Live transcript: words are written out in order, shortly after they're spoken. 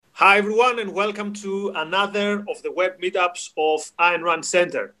Hi, everyone, and welcome to another of the web meetups of Ayn Rand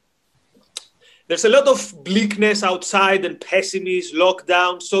Center. There's a lot of bleakness outside and pessimism,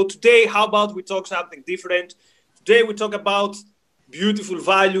 lockdown. So today, how about we talk something different? Today, we talk about beautiful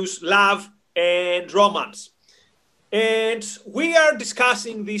values, love, and romance. And we are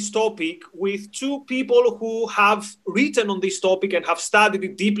discussing this topic with two people who have written on this topic and have studied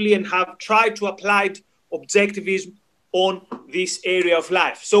it deeply and have tried to apply objectivism on this area of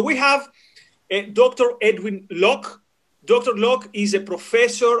life. So we have Dr. Edwin Locke. Dr. Locke is a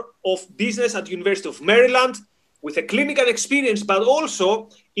professor of business at the University of Maryland with a clinical experience, but also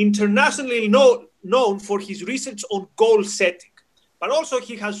internationally known for his research on goal setting. But also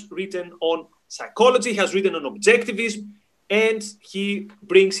he has written on psychology, he has written on objectivism, and he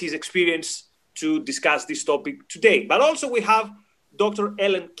brings his experience to discuss this topic today. But also we have Dr.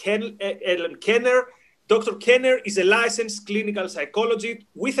 Ellen Kenner. Dr. Kenner is a licensed clinical psychologist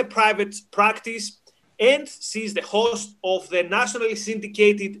with a private practice, and she is the host of the nationally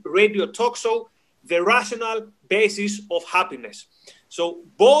syndicated radio talk show, The Rational Basis of Happiness. So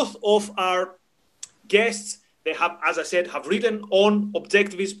both of our guests, they have, as I said, have written on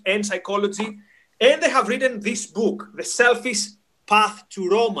objectivism and psychology, and they have written this book, The Selfish Path to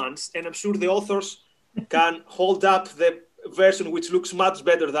Romance, and I'm sure the authors can hold up the version which looks much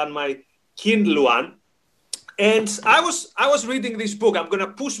better than my Kindle one. And I was reading this book. I'm going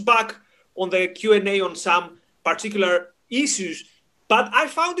to push back on the Q&A on some particular issues, but I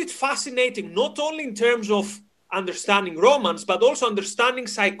found it fascinating, not only in terms of understanding romance, but also understanding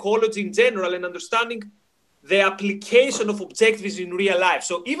psychology in general and understanding the application of objectivism in real life.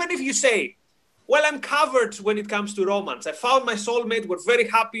 So even if you say, well, I'm covered when it comes to romance, I found my soulmate, we're very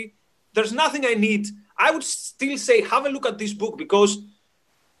happy, there's nothing I need, I would still say, have a look at this book, because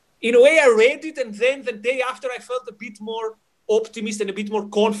in a way I read it, and then the day after I felt a bit more optimistic and a bit more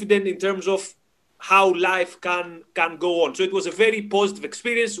confident in terms of how life can go on. So it was a very positive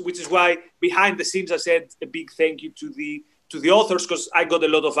experience, which is why behind the scenes I said a big thank you to the authors, because I got a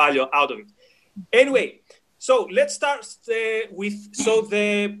lot of value out of it. Anyway, so let's start with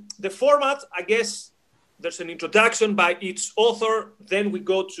the format. I guess there's an introduction by each author, then we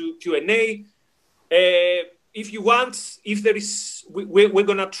go to Q&A. If you want, if there is, we're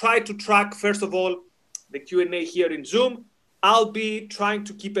going to try to track, first of all, the Q&A here in Zoom. I'll be trying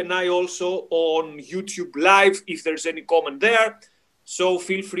to keep an eye also on YouTube Live if there's any comment there. So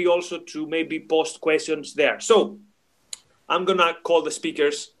feel free also to maybe post questions there. So I'm going to call the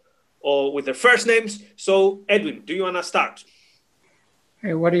speakers with their first names. So Edwin, do you want to start?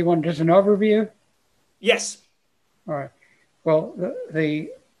 Hey, what do you want, just an overview? Yes. All right. Well,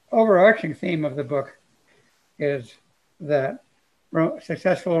 the overarching theme of the book is that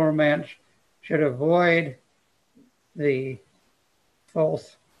successful romance should avoid the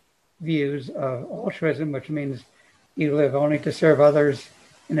false views of altruism, which means you live only to serve others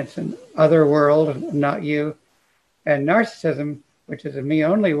and it's an other world, not you, and narcissism, which is a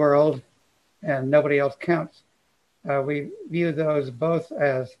me-only world and nobody else counts. We view those both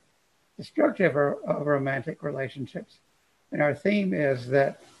as destructive of romantic relationships. And our theme is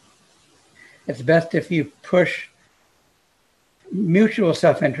that it's best if you push mutual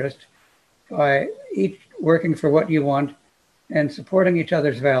self-interest by each working for what you want and supporting each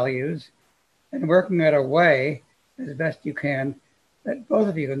other's values and working out a way as best you can that both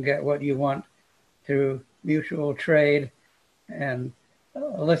of you can get what you want through mutual trade and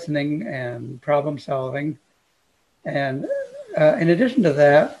listening and problem solving. And in addition to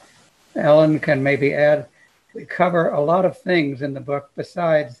that, Ellen can maybe add, we cover a lot of things in the book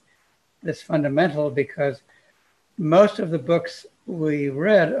besides this fundamental, because most of the books we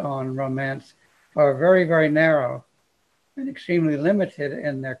read on romance are very, very narrow and extremely limited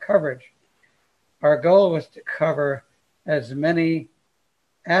in their coverage. Our goal was to cover as many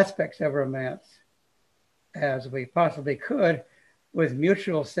aspects of romance as we possibly could with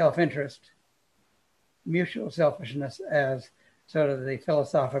mutual self-interest, mutual selfishness as sort of the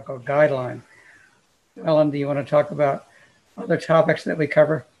philosophical guideline. Ellen, do you want to talk about other topics that we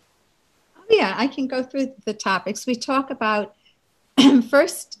cover? Yeah, I can go through the topics. We talk about,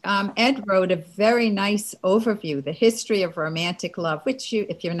 first, Ed wrote a very nice overview, the history of romantic love, which you,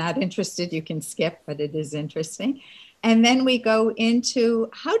 if you're not interested, you can skip, but it is interesting. And then we go into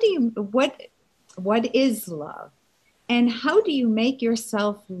what is love? And how do you make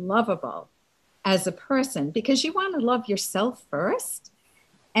yourself lovable as a person? Because you want to love yourself first.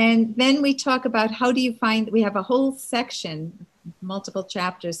 And then we talk about how do you find, we have a whole section, multiple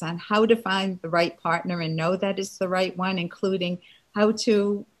chapters on how to find the right partner and know that it's the right one, including how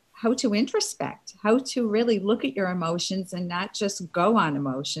to introspect, how to really look at your emotions and not just go on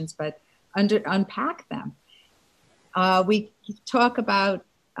emotions, but unpack them. We talk about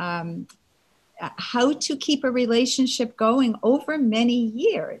how to keep a relationship going over many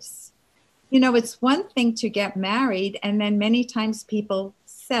years. You know, it's one thing to get married, and then many times people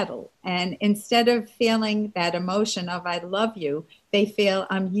settle. And instead of feeling that emotion of I love you, they feel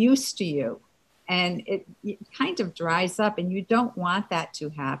I'm used to you. And it kind of dries up, and you don't want that to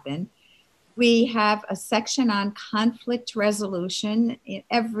happen. We have a section on conflict resolution.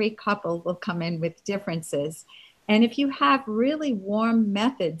 Every couple will come in with differences. And if you have really warm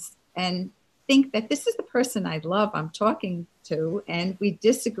methods and think that this is the person I love I'm talking to, and we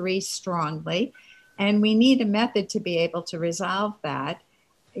disagree strongly, and we need a method to be able to resolve that,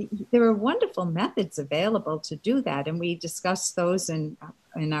 there are wonderful methods available to do that. And we discuss those in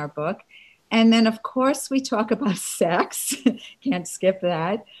our book. And then, of course, we talk about sex. Can't skip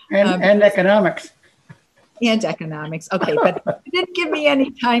that. And economics. And economics. Okay, but you didn't give me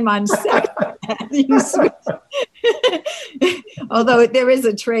any time on sex. Although there is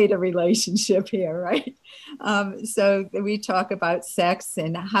a trade, a relationship here, right? So we talk about sex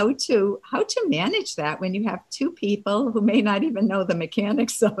and how to manage that when you have two people who may not even know the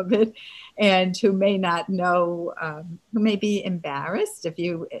mechanics of it, and who may not know, who may be embarrassed if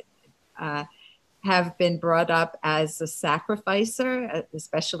you have been brought up as a sacrificer,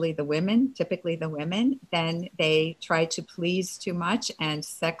 especially the women, typically the women, then they try to please too much, and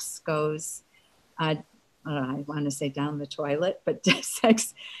sex goes, I want to say down the toilet, but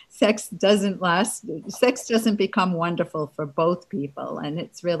sex doesn't last. Sex doesn't become wonderful for both people, and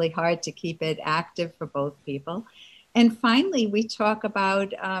it's really hard to keep it active for both people. And finally, we talk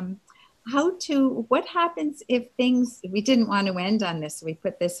about what happens if things, we didn't want to end on this, we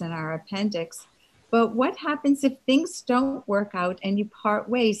put this in our appendix, but what happens if things don't work out and you part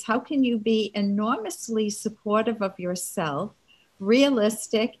ways? How can you be enormously supportive of yourself,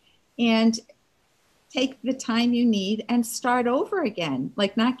 realistic, and take the time you need and start over again,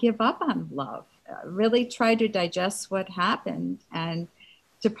 like not give up on love, really try to digest what happened and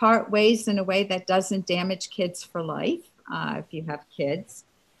to part ways in a way that doesn't damage kids for life, if you have kids.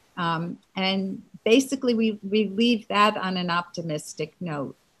 And basically we leave that on an optimistic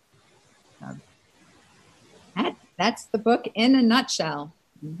note. That's the book in a nutshell.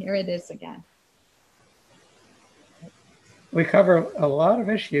 And here it is again. We cover a lot of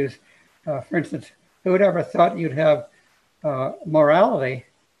issues. For instance, who would ever thought you'd have morality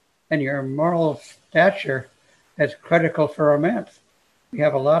and your moral stature as critical for romance? We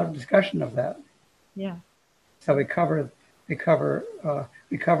have a lot of discussion of that. Yeah. So we cover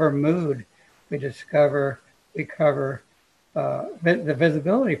mood. We cover the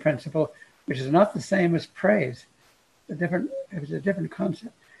visibility principle, which is not the same as praise. It's a different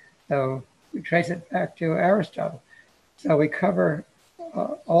concept. So we trace it back to Aristotle. So we cover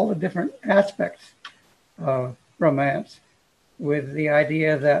all the different aspects of romance, with the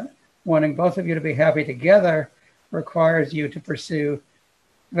idea that wanting both of you to be happy together requires you to pursue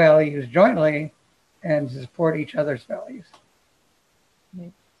values jointly and to support each other's values.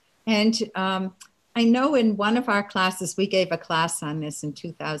 And I know in one of our classes, we gave a class on this in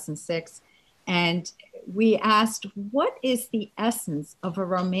 2006, and we asked, what is the essence of a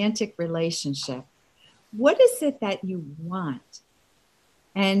romantic relationship? What is it that you want?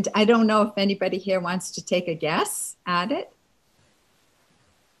 And I don't know if anybody here wants to take a guess at it,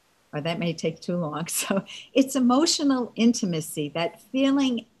 or that may take too long. So it's emotional intimacy, that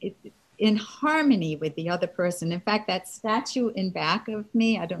feeling in harmony with the other person. In fact, that statue in back of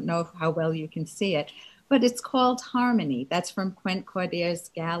me, I don't know how well you can see it, but it's called Harmony. That's from Quent Cordier's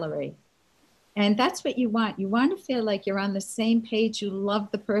gallery. And that's what you want. You want to feel like you're on the same page. You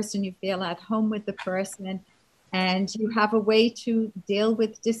love the person, you feel at home with the person, and you have a way to deal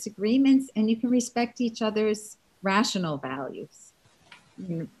with disagreements, and you can respect each other's rational values.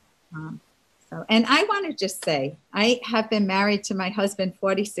 And I want to just say, I have been married to my husband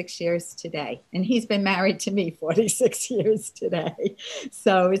 46 years today, and he's been married to me 46 years today.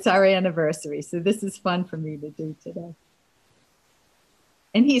 So it's our anniversary. So this is fun for me to do today.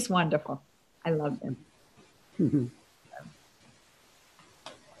 And he's wonderful. I love him.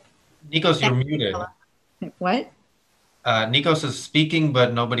 Nikos, you're muted. What? Nikos is speaking,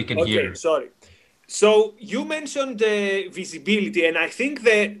 but nobody can hear. Okay, sorry. So you mentioned the visibility, and I think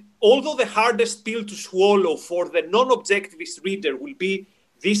that although the hardest pill to swallow for the non-objectivist reader will be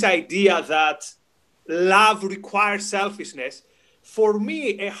this idea that love requires selfishness, for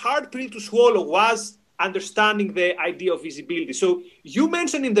me, a hard pill to swallow was understanding the idea of visibility. So you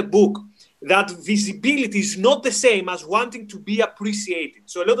mentioned in the book that visibility is not the same as wanting to be appreciated.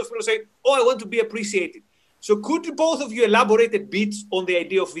 So a lot of people say, oh, I want to be appreciated. So could both of you elaborate a bit on the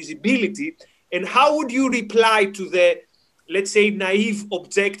idea of visibility, and how would you reply to the, let's say, naive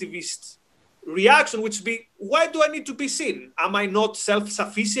objectivist reaction, which would be, why do I need to be seen? Am I not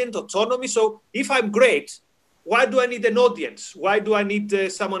self-sufficient, autonomy? So if I'm great, why do I need an audience? Why do I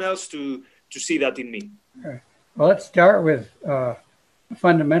need someone else to see that in me? Well, let's start with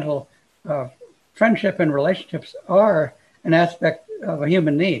fundamental friendship and relationships are an aspect of a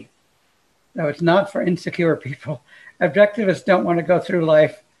human need. No, it's not for insecure people. Objectivists don't want to go through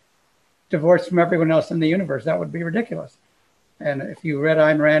life divorced from everyone else in the universe. That would be ridiculous. And if you read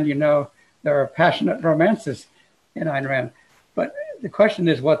Ayn Rand, you know there are passionate romances in Ayn Rand. But the question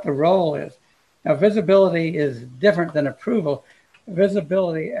is what the role is. Now, visibility is different than approval.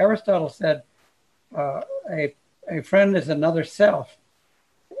 Visibility, Aristotle said, a friend is another self.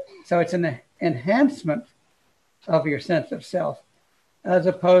 So it's an enhancement of your sense of self, as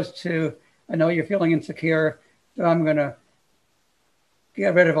opposed to, I know you're feeling insecure, so I'm going to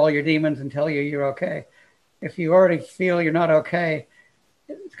get rid of all your demons and tell you you're okay. If you already feel you're not okay,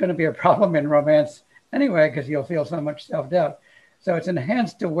 it's going to be a problem in romance anyway, because you'll feel so much self-doubt. So it's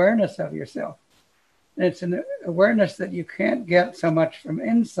enhanced awareness of yourself. And it's an awareness that you can't get so much from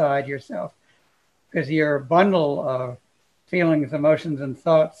inside yourself, because you're a bundle of feelings, emotions, and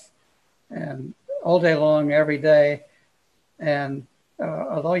thoughts, and all day long, every day. And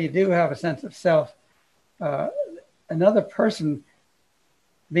although you do have a sense of self, another person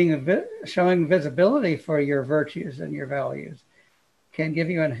showing visibility for your virtues and your values can give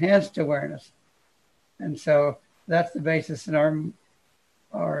you enhanced awareness. And so that's the basis in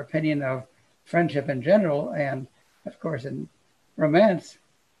our opinion of friendship in general. And of course, in romance,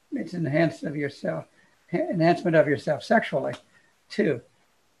 it's enhancement of yourself sexually too.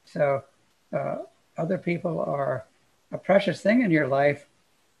 So other people are a precious thing in your life,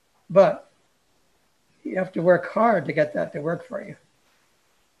 but you have to work hard to get that to work for you.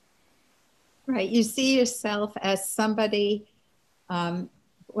 Right. You see yourself as somebody, well,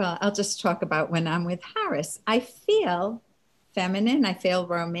 I'll just talk about when I'm with Harris. I feel feminine. I feel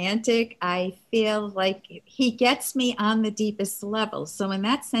romantic. I feel like he gets me on the deepest level. So in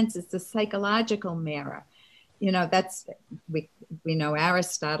that sense, it's a psychological mirror. You know, that's, we know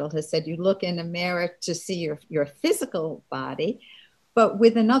Aristotle has said you look in a mirror to see your physical body, but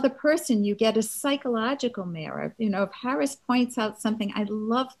with another person, you get a psychological mirror. You know, if Harris points out something, I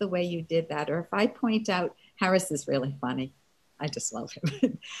love the way you did that. Or if I point out, Harris is really funny. I just love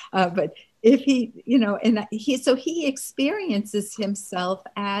him. But if he, you know, and he experiences himself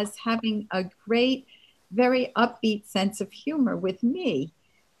as having a great, very upbeat sense of humor with me.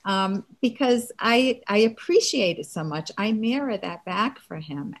 Because I appreciate it so much. I mirror that back for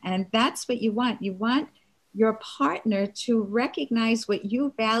him. And that's what you want. You want your partner to recognize what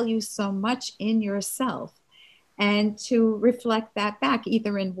you value so much in yourself and to reflect that back,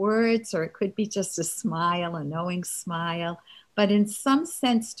 either in words, or it could be just a smile, a knowing smile, but in some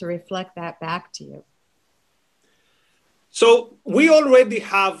sense to reflect that back to you. So we already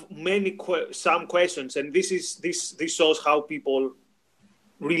have some questions, and this shows how people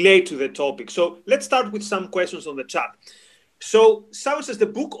relate to the topic. So let's start with some questions on the chat. So someone says the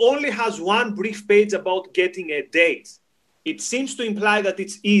book only has one brief page about getting a date. It seems to imply that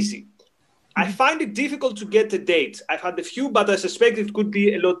it's easy. I find it difficult to get a date. I've had a few, but I suspect it could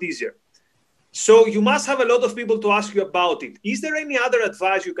be a lot easier. So you must have a lot of people to ask you about it. Is there any other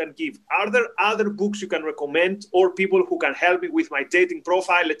advice you can give? Are there other books you can recommend, or people who can help me with my dating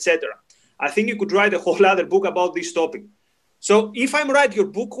profile, etc.? I think you could write a whole other book about this topic. So if I'm right, your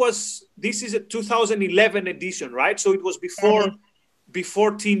book this is a 2011 edition, right? So it was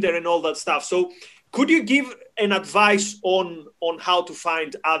before Tinder and all that stuff. So could you give an advice on how to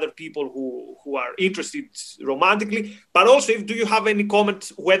find other people who are interested romantically? But also, do you have any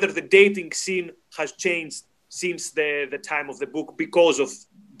comment whether the dating scene has changed since the time of the book because of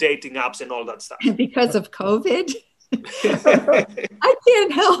dating apps and all that stuff? Because of COVID? I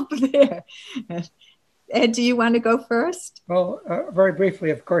can't help there. Ed, do you want to go first? Well, very briefly,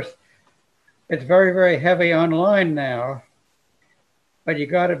 of course, it's very, very heavy online now, but you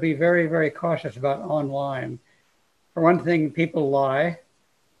got to be very, very cautious about online. For one thing, people lie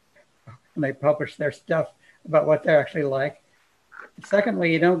when they publish their stuff about what they're actually like.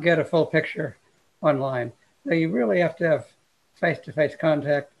 Secondly, you don't get a full picture online. So you really have to have face-to-face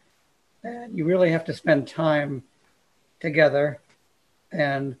contact, and you really have to spend time together.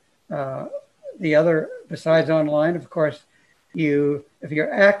 And the other, besides online, of course, if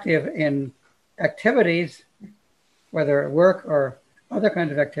you're active in activities, whether at work or other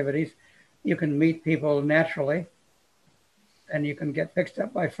kinds of activities, you can meet people naturally and you can get fixed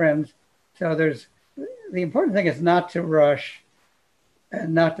up by friends. So the important thing is not to rush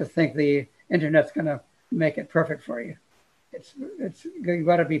and not to think the internet's going to make it perfect for you. You've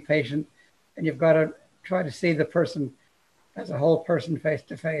got to be patient, and you've got to try to see the person as a whole person face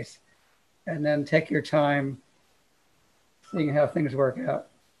to face, and then take your time seeing how things work out.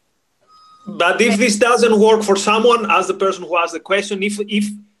 But if this doesn't work for someone, as the person who asked the question,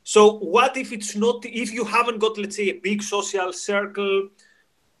 so what if it's not, if you haven't got, let's say, a big social circle,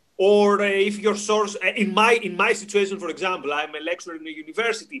 or if your source, in my situation, for example, I'm a lecturer in a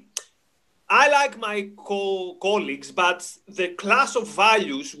university. I like my colleagues, but the class of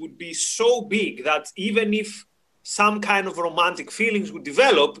values would be so big that even if some kind of romantic feelings would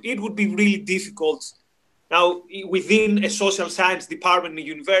develop, it would be really difficult now within a social science department in a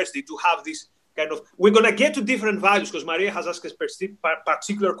university to have this kind of, we're going to get to different values because Maria has asked a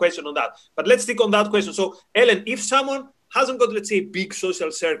particular question on that. But let's stick on that question. So Ellen, if someone hasn't got, let's say, a big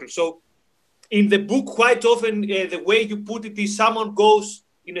social circle, so in the book, quite often the way you put it is someone goes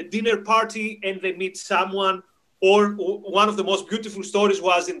in a dinner party and they meet someone, or one of the most beautiful stories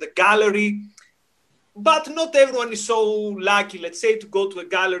was in the gallery. But not everyone is so lucky, let's say, to go to a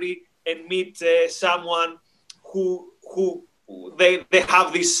gallery and meet someone who they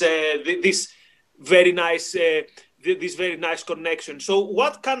have this very nice connection. So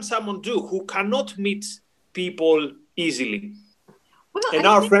what can someone do who cannot meet people easily? Well, and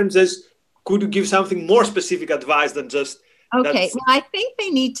our friend says, could you give something more specific advice than just okay, well, I think they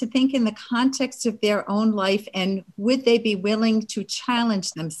need to think in the context of their own life, and would they be willing to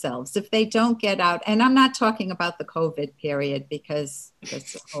challenge themselves if they don't get out? And I'm not talking about the COVID period because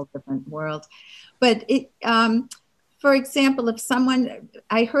that's a whole different world. But for example,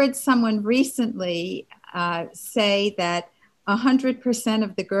 I heard someone recently say that 100%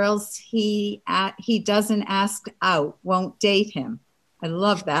 of the girls he doesn't ask out won't date him. I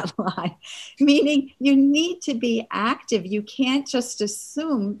love that line, meaning you need to be active. You can't just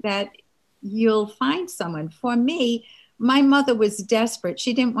assume that you'll find someone. For me, my mother was desperate.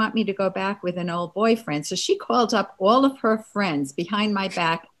 She didn't want me to go back with an old boyfriend. So she called up all of her friends behind my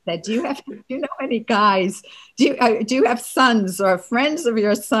back, said, do you know any guys? Do you have sons or friends of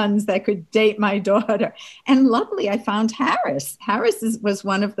your sons that could date my daughter? And luckily I found Harris. Harris was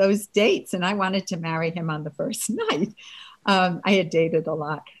one of those dates, and I wanted to marry him on the first night. I had dated a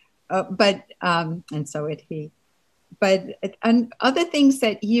lot, and so had he. But other things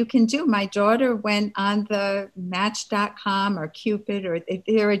that you can do, my daughter went on the Match.com or Cupid, or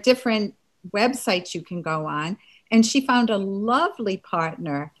there are different websites you can go on, and she found a lovely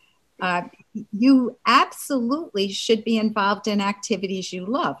partner. You absolutely should be involved in activities you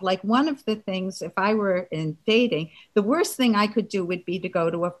love. Like one of the things, if I were in dating, the worst thing I could do would be to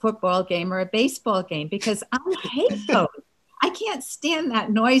go to a football game or a baseball game, because I hate those. I can't stand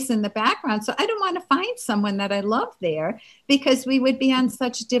that noise in the background. So I don't want to find someone that I love there, because we would be on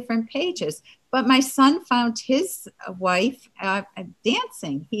such different pages. But my son found his wife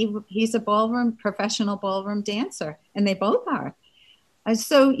dancing. He's a professional ballroom dancer, and they both are.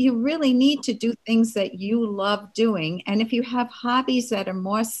 So you really need to do things that you love doing. And if you have hobbies that are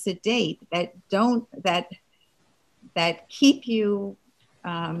more sedate, that keep you,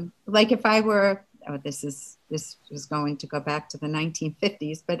 like if I were, this is going to go back to the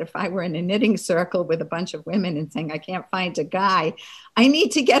 1950s, but if I were in a knitting circle with a bunch of women and saying, I can't find a guy, I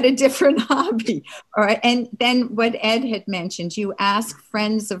need to get a different hobby. And then what Ed had mentioned, you ask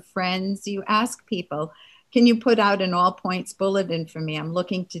friends of friends, you ask people, can you put out an all points bulletin for me? I'm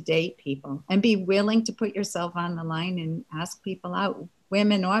looking to date people, and be willing to put yourself on the line and ask people out.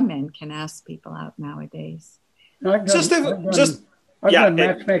 Women or men can ask people out nowadays. I've done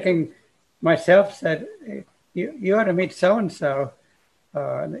matchmaking myself. Said, you ought to meet so-and-so.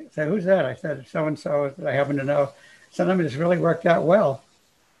 And they said, who's that? I said, so-and-so that I happen to know. Sometimes it's really worked out well.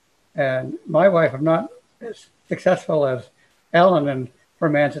 And my wife, I'm not as successful as Ellen in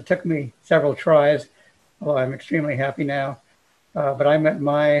romance. It took me several tries. Well, I'm extremely happy now. But I met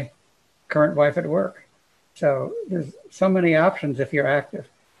my current wife at work. So there's so many options if you're active.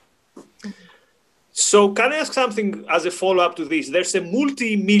 So can I ask something as a follow-up to this? There's a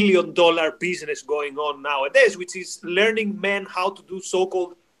multi-million-dollar business going on nowadays, which is learning men how to do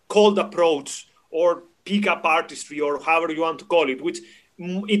so-called cold approach or pick-up artistry, or however you want to call it, which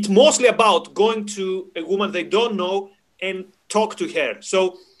it's mostly about going to a woman they don't know and talk to her.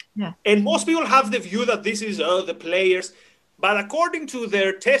 So, yeah. And most people have the view that this is the players, but according to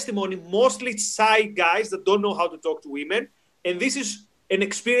their testimony, mostly it's shy guys that don't know how to talk to women. And this is and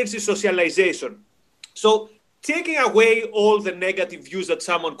experiences socialization. So taking away all the negative views that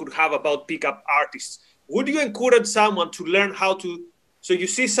someone could have about pickup artists, would you encourage someone to learn how to, so you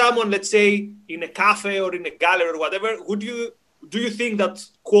see someone, let's say, in a cafe or in a gallery or whatever, do you think that,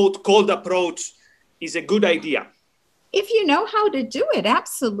 quote, cold approach is a good idea? If you know how to do it,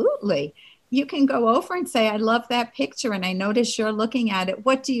 absolutely. You can go over and say, I love that picture and I notice you're looking at it.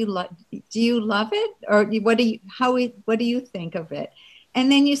 What do you love? Do you love it? Or what do you think of it? And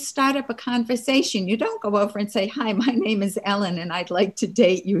then you start up a conversation. You don't go over and say, hi, my name is Ellen and I'd like to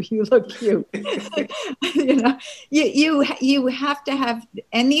date you. You look cute. You have to have,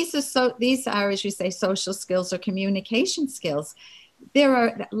 and these are, as you say, social skills or communication skills. There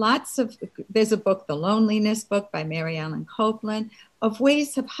are there's a book, The Loneliness Book by Mary Ellen Copeland, of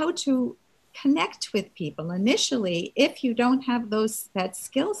ways of how to connect with people initially if you don't have that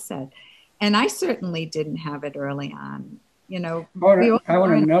skill set. And I certainly didn't have it early on. I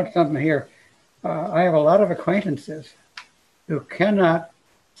want to note something here. I have a lot of acquaintances who cannot,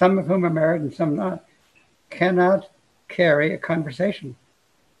 some of whom are married and some not, cannot carry a conversation.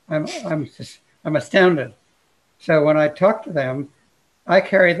 I'm astounded. So when I talk to them, I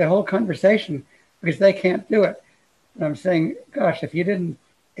carry the whole conversation because they can't do it. And I'm saying, gosh, if you didn't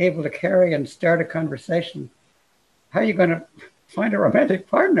able to carry and start a conversation, how are you going to find a romantic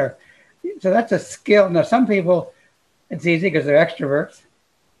partner? So that's a skill. Now, some people, it's easy because they're extroverts.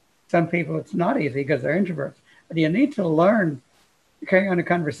 Some people, it's not easy because they're introverts. But you need to learn to carry on a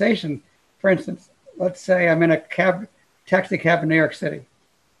conversation. For instance, let's say I'm in a taxi cab in New York City.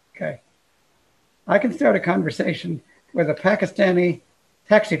 Okay. I can start a conversation with a Pakistani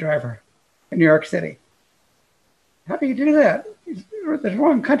taxi driver in New York City. How do you do that? There's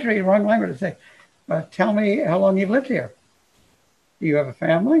wrong country, wrong language to say. Tell me how long you've lived here. Do you have a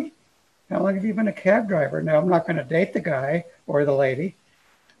family? How long have you been a cab driver? Now, I'm not going to date the guy or the lady,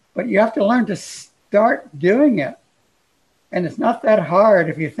 but you have to learn to start doing it. And it's not that hard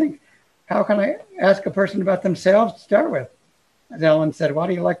if you think, how can I ask a person about themselves to start with? As Ellen said, why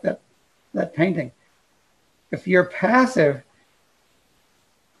do you like that painting? If you're passive,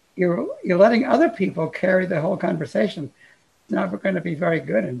 you're letting other people carry the whole conversation. It's not going to be very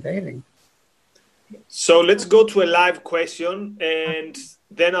good in dating. So let's go to a live question, and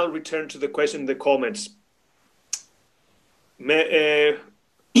then I'll return to the question in the comments.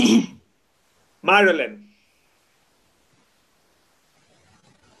 Marilyn.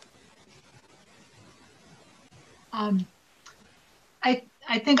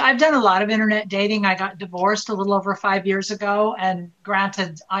 I think I've done a lot of internet dating. I got divorced a little over 5 years ago. And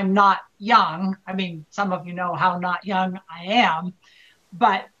granted, I'm not young. I mean, some of you know how not young I am.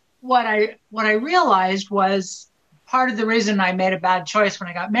 But what I realized was part of the reason I made a bad choice when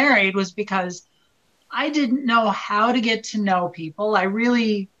I got married was because I didn't know how to get to know people. I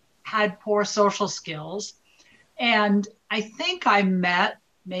really had poor social skills. And I think I met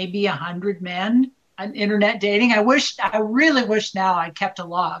maybe 100 men on internet dating. I really wish now I kept a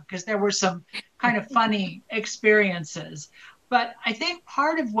log because there were some kind of funny experiences. But I think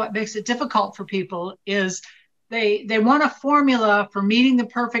part of what makes it difficult for people is they want a formula for meeting the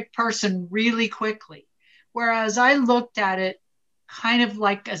perfect person really quickly. Whereas I looked at it kind of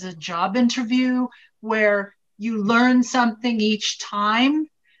like as a job interview where you learn something each time.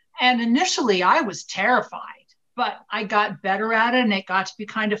 And initially I was terrified. But I got better at it and it got to be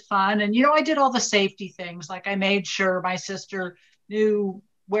kind of fun. And, I did all the safety things. Like I made sure my sister knew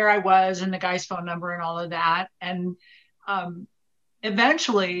where I was and the guy's phone number and all of that. And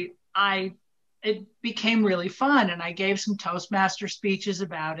eventually it became really fun. And I gave some Toastmaster speeches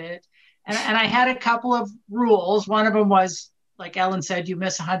about it. And I had a couple of rules. One of them was, like Ellen said, you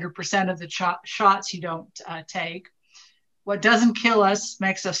miss 100% of the shots you don't take. What doesn't kill us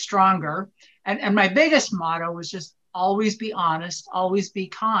makes us stronger. And my biggest motto was just always be honest, always be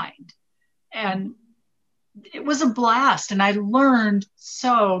kind. And it was a blast. And I learned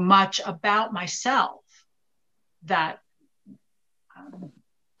so much about myself that,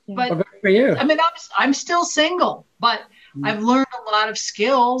 but well, good for you. I mean, I'm still single, but I've learned a lot of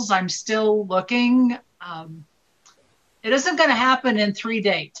skills. I'm still looking. It isn't going to happen in 3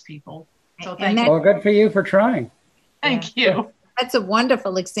 dates, people. So thank you. Well, good for you for trying. Thank you. That's a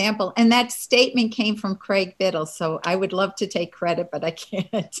wonderful example. And that statement came from Craig Biddle. So I would love to take credit, but I can't.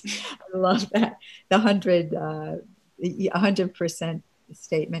 I love that. The 100%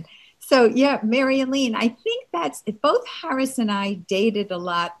 statement. So yeah, Mary Aline, I think that's both Harris and I dated a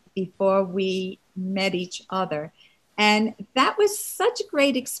lot before we met each other. And that was such a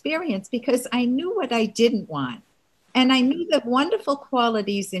great experience because I knew what I didn't want. And I knew the wonderful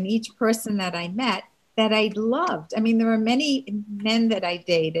qualities in each person that I met. that I loved. I mean, there were many men that I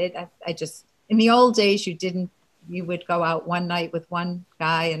dated. I just, in the old days, you would go out one night with one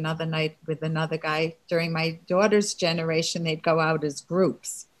guy, another night with another guy. During my daughter's generation, they'd go out as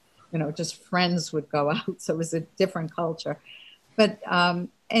groups, just friends would go out. So it was a different culture. But,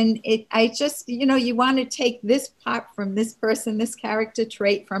 you want to take this part from this person, this character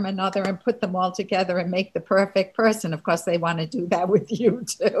trait from another, and put them all together and make the perfect person. Of course, they want to do that with you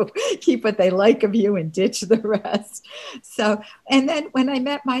too. Keep what they like of you and ditch the rest. So, and then when I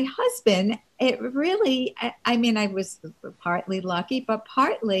met my husband, it really, I was partly lucky, but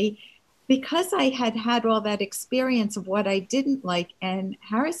partly because I had had all that experience of what I didn't like, and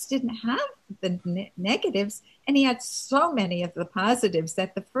Harris didn't have the negatives, and he had so many of the positives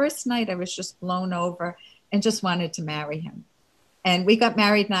that the first night I was just blown over and just wanted to marry him. And we got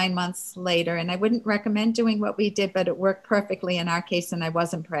married 9 months later, and I wouldn't recommend doing what we did, but it worked perfectly in our case, and I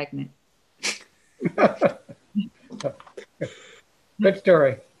wasn't pregnant. Good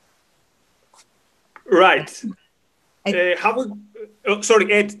story. Right.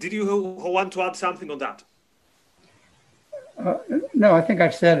 Sorry, Ed, did you want to add something on that? No, I think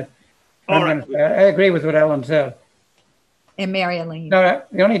I've said. I agree with what Ellen said. And Mary Elaine. No,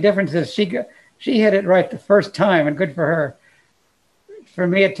 the only difference is she hit it right the first time, and good for her. For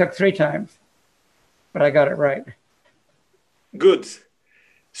me, it took 3 times, but I got it right. Good.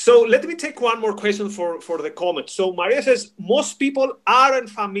 So let me take one more question for the comment. So Maria says, most people aren't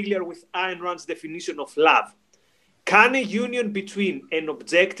familiar with Ayn Rand's definition of love. Can a union between an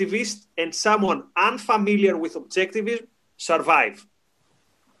objectivist and someone unfamiliar with objectivism survive?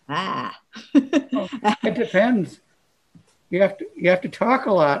 It depends. You have to talk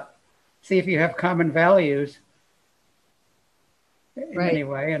a lot, see if you have common values in any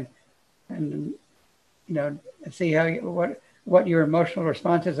way, and see what your emotional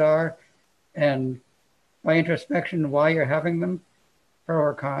responses are, and by introspection why you're having them, pro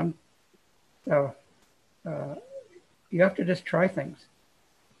or con. So you have to just try things.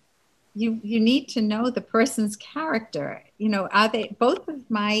 You need to know the person's character. Are they, both of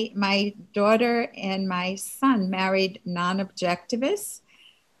my daughter and my son married non-objectivists,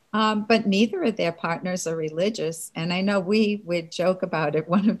 but neither of their partners are religious. And I know we would joke about it.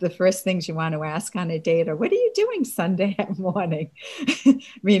 One of the first things you want to ask on a date are, what are you doing Sunday morning?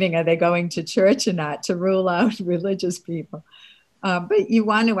 Meaning, are they going to church or not, to rule out religious people? But you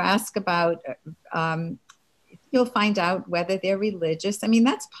want to ask about, you'll find out whether they're religious. I mean,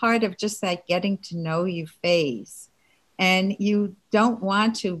 that's part of just that getting to know you phase. And you don't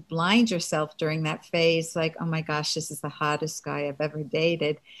want to blind yourself during that phase, like, oh my gosh, this is the hottest guy I've ever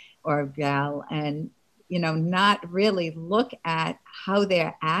dated, or gal, and not really look at how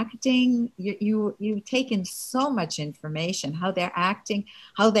they're acting. You take in so much information, how they're acting,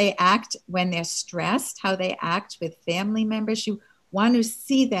 how they act when they're stressed, how they act with family members. You want to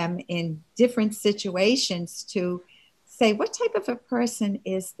see them in different situations to say, what type of a person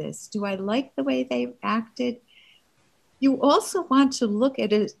is this? Do I like the way they acted? You also want to look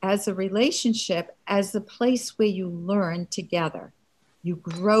at it as a relationship, as a place where you learn together. You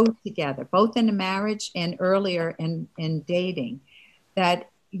grow together, both in a marriage and earlier in dating, that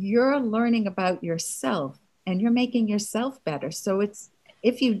you're learning about yourself and you're making yourself better. So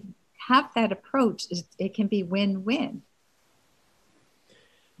if you have that approach, it can be win-win.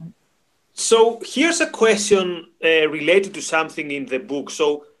 So here's a question related to something in the book.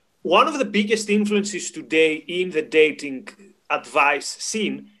 So one of the biggest influences today in the dating advice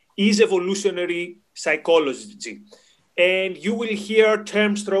scene is evolutionary psychology. And you will hear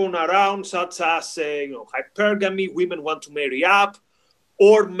terms thrown around such as hypergamy, women want to marry up,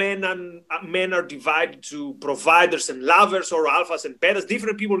 or men are divided to providers and lovers, or alphas and betas.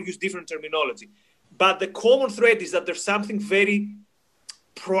 Different people use different terminology. But the common thread is that there's something very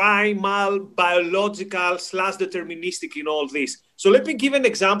primal, biological / deterministic in all this. So let me give an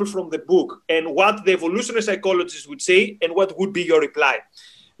example from the book and what the evolutionary psychologists would say and what would be your reply.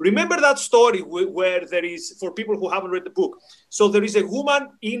 Remember that story where there is, for people who haven't read the book, so there is a woman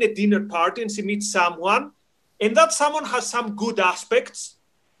in a dinner party and she meets someone, and that someone has some good aspects,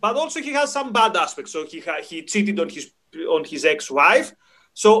 but also he has some bad aspects. So he cheated on his ex-wife.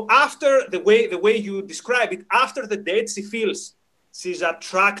 So after the way you describe it, after the date, she feels she's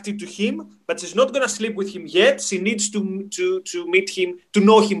attracted to him, but she's not going to sleep with him yet. She needs to meet him, to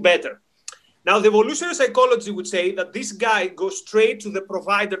know him better. Now, the evolutionary psychology would say that this guy goes straight to the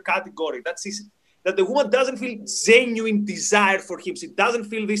provider category. That the woman doesn't feel genuine desire for him. She doesn't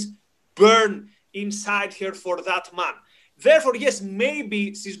feel this burn inside her for that man. Therefore, yes,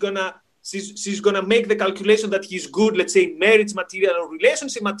 maybe she's gonna make the calculation that he's good, let's say marriage material or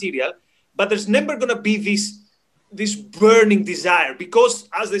relationship material, but there's never going to be this burning desire, because,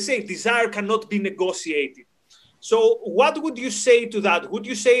 as they say, desire cannot be negotiated. So what would you say to that? Would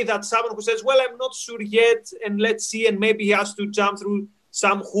you say that someone who says, well, I'm not sure yet, and let's see, and maybe he has to jump through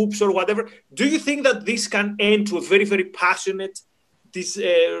some hoops or whatever, do you think that this can end to a very, very passionate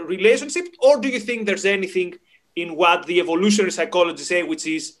relationship? Or do you think there's anything in what the evolutionary psychologists say, which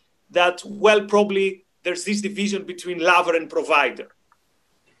is that, well, probably there's this division between lover and provider?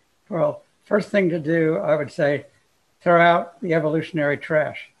 Well, first thing to do, I would say, throw out the evolutionary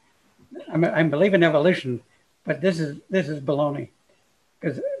trash. I believe in evolution, but this is baloney,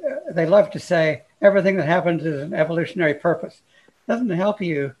 because they love to say everything that happens is an evolutionary purpose. It doesn't help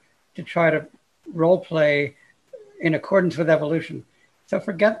you to try to role play in accordance with evolution. So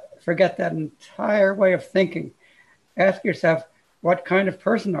forget that entire way of thinking. Ask yourself, what kind of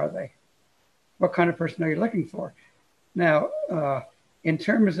person are they? What kind of person are you looking for? Now, in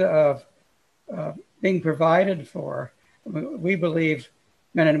terms of being provided for, we believe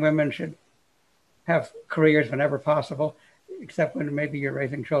men and women should have careers whenever possible, except when maybe you're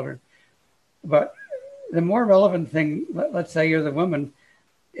raising children. But the more relevant thing, let's say you're the woman,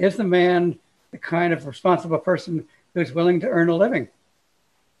 is the man the kind of responsible person who's willing to earn a living?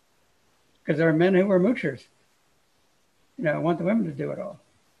 Because there are men who are moochers. Want the women to do it all.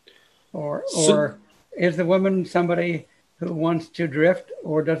 Or is the woman somebody who wants to drift,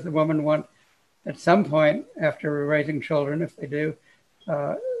 or does the woman want, at some point after raising children, if they do,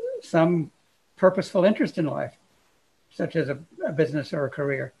 some purposeful interest in life, such as a business or a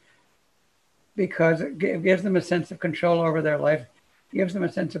career? Because it gives them a sense of control over their life, gives them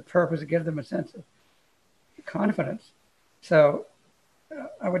a sense of purpose, it gives them a sense of confidence. So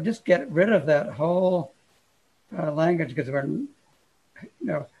I would just get rid of that whole language, because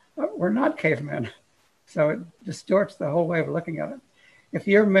we're not cavemen. So it distorts the whole way of looking at it. If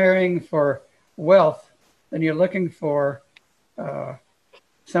you're marrying for wealth, then you're looking for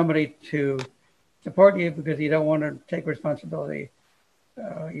somebody to support you because you don't want to take responsibility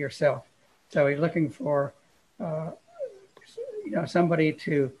yourself. So you're looking for somebody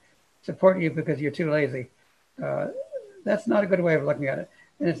to support you because you're too lazy. That's not a good way of looking at it.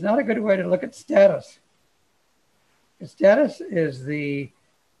 And it's not a good way to look at status. Status is the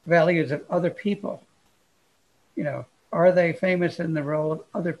values of other people. Are they famous in the role of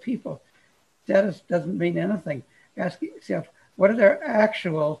other people? Status doesn't mean anything. Ask yourself, what are their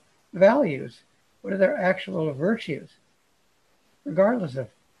actual values? What are their actual virtues? Regardless of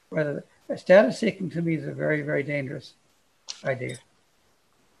whether status seeking, to me, is a very, very dangerous idea.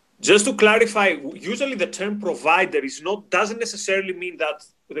 Just to clarify, usually the term provider doesn't necessarily mean that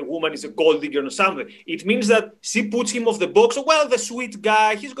the woman is a gold digger or something. It means that she puts him off the box. So, well, the sweet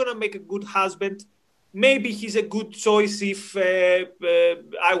guy, he's going to make a good husband. Maybe he's a good choice if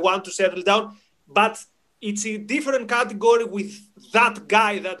I want to settle down. But it's a different category with that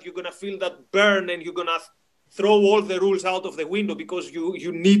guy that you're going to feel that burn, and you're going to throw all the rules out of the window because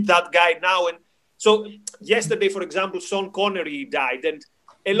you need that guy now. And so yesterday, for example, Sean Connery died, and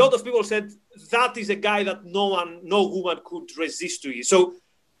a lot of people said that is a guy that no woman could resist to.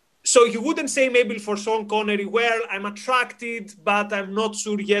 So you wouldn't say maybe for Sean Connery, well, I'm attracted, but I'm not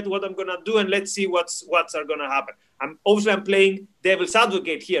sure yet what I'm going to do, and let's see what's going to happen. I'm playing devil's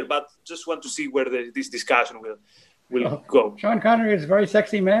advocate here, but just want to see where this discussion will go. Sean Connery is a very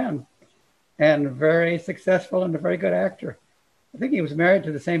sexy man and very successful and a very good actor. I think he was married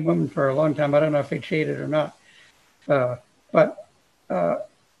to the same woman for a long time. I don't know if he cheated or not. But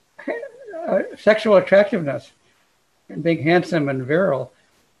sexual attractiveness and being handsome and virile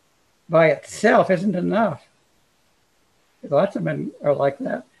by itself isn't enough. Lots of men are like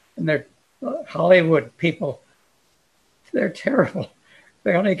that. And they're Hollywood people. They're terrible.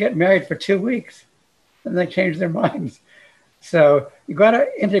 They only get married for 2 weeks and they change their minds. So you got to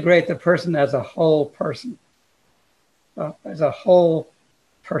integrate the person as a whole person. Ellen,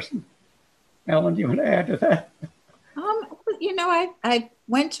 do you want to add to that? I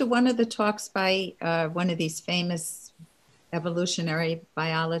went to one of the talks by one of these famous evolutionary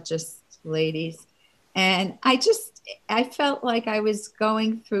biologist ladies, and I felt like I was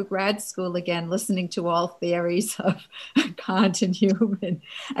going through grad school again, listening to all theories of Kant and Hume.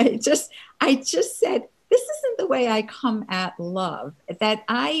 I just said, this isn't the way I come at love. That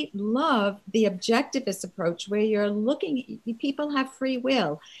I love the objectivist approach where you're looking, people have free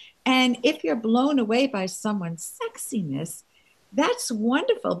will. And if you're blown away by someone's sexiness, that's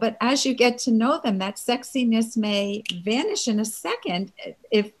wonderful. But as you get to know them, that sexiness may vanish in a second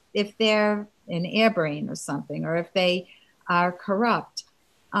if they're an airbrain or something, or if they are corrupt.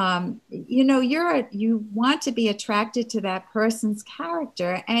 you want to be attracted to that person's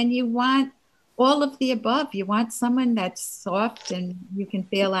character, and you want all of the above. You want someone that's soft and you can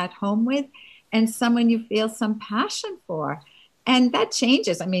feel at home with, and someone you feel some passion for. And that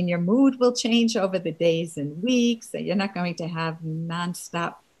changes. I mean, your mood will change over the days and weeks. You're not going to have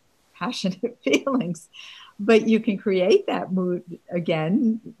nonstop passionate feelings, but you can create that mood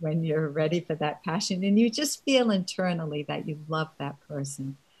again when you're ready for that passion, and you just feel internally that you love that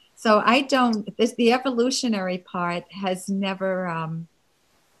person. So the evolutionary part has never,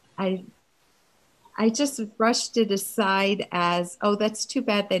 I just brushed it aside as, oh, that's too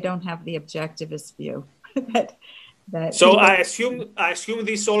bad they don't have the objectivist view. So I assume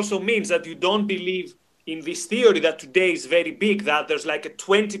this also means that you don't believe in this theory that today is very big, that there's like a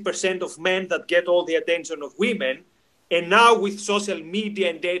 20% of men that get all the attention of women. And now with social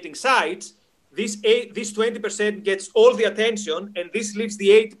media and dating sites, this 20% gets all the attention, and this leaves the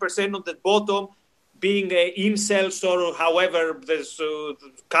 80% on the bottom being incels, or however this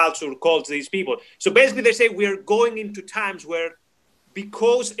culture calls these people. So basically they say we're going into times where,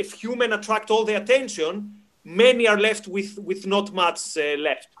 because if humans attract all the attention, many are left with not much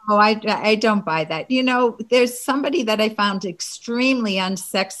left. Oh, I don't buy that. There's somebody that I found extremely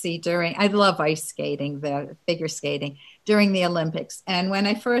unsexy I love ice skating, the figure skating, during the Olympics. And when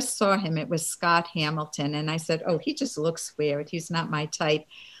I first saw him, it was Scott Hamilton. And I said, oh, he just looks weird. He's not my type.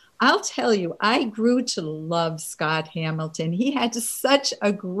 I'll tell you, I grew to love Scott Hamilton. He had such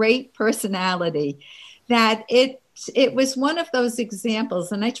a great personality that it was one of those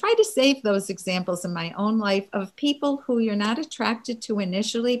examples, and I try to save those examples in my own life, of people who you're not attracted to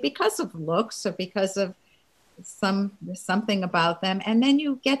initially because of looks or because of something about them, and then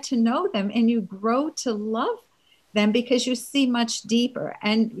you get to know them and you grow to love them because you see much deeper,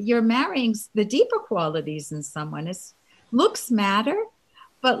 and you're marrying the deeper qualities in someone. Looks matter,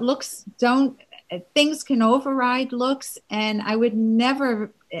 but things can override looks, and I would never.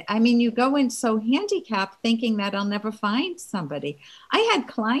 I mean, you go in so handicapped thinking that I'll never find somebody. I had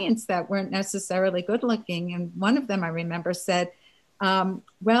clients that weren't necessarily good looking. And one of them I remember said,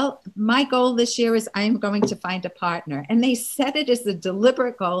 well, my goal this year is I'm going to find a partner. And they set it as a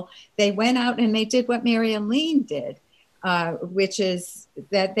deliberate goal. They went out and they did what Mary Elaine did, which is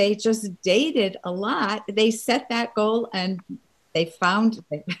that they just dated a lot. They set that goal and they found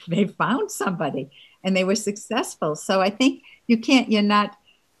somebody, and they were successful. So I think you're not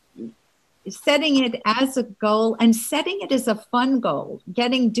setting it as a goal and setting it as a fun goal,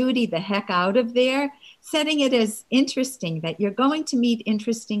 getting duty the heck out of there, setting it as interesting, that you're going to meet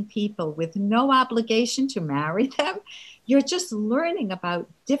interesting people with no obligation to marry them. You're just learning about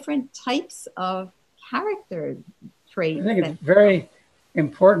different types of character traits. I think it's very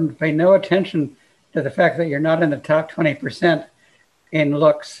important to pay no attention to the fact that you're not in the top 20% in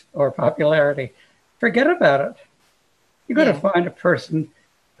looks or popularity. Forget about it. You've got to find a person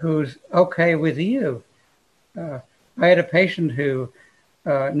who's okay with you. I had a patient who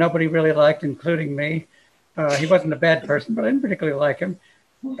nobody really liked, including me. He wasn't a bad person, but I didn't particularly like him.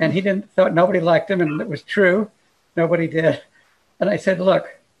 And he thought nobody liked him, and it was true. Nobody did. And I said,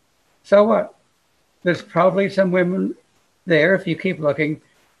 look, so what? There's probably some women there, if you keep looking,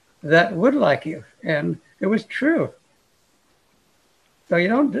 that would like you. And it was true. So you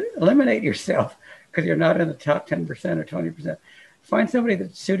don't eliminate yourself because you're not in the top 10% or 20%. Find somebody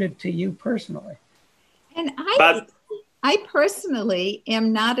that's suited to you personally. And I personally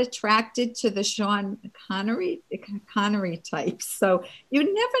am not attracted to the Sean Connery types. So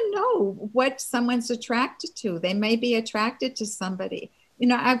you never know what someone's attracted to. They may be attracted to somebody.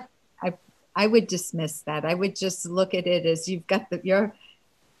 I would dismiss that. I would just look at it as you've got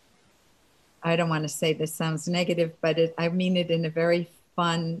I don't want to say this sounds negative, but I mean it in a very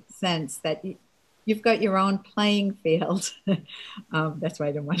fun sense, that you've got your own playing field. That's why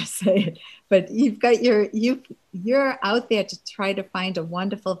I don't want to say it. But you've got you're out there to try to find a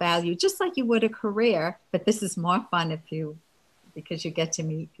wonderful value, just like you would a career. But this is more fun because you get to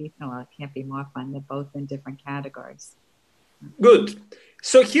meet people. Well, it can't be more fun. They're both in different categories. Good.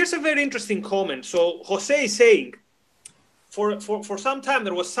 So here's a very interesting comment. So Jose is saying, for some time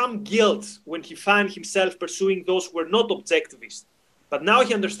there was some guilt when he found himself pursuing those who were not objectivist. But now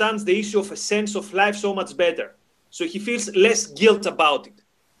he understands the issue of a sense of life so much better. So he feels less guilt about it.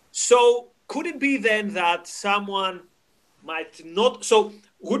 So could it be then that someone might not... So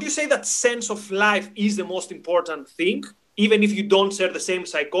would you say that sense of life is the most important thing, even if you don't share the same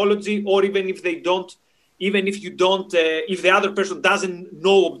psychology, or even if if the other person doesn't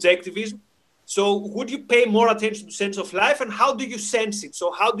know objectivism? So would you pay more attention to sense of life, and how do you sense it?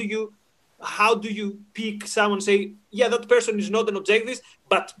 So how do you how do you pick someone, say, yeah, that person is not an objectivist,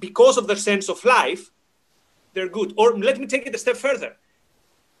 but because of their sense of life, they're good? Or let me take it a step further.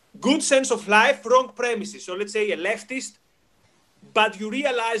 Good sense of life, wrong premises. So let's say a leftist, but you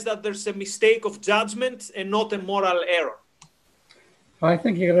realize that there's a mistake of judgment and not a moral error. I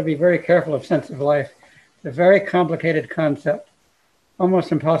think you got to be very careful of sense of life. It's a very complicated concept,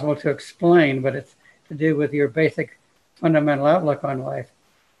 almost impossible to explain, but it's to do with your basic fundamental outlook on life.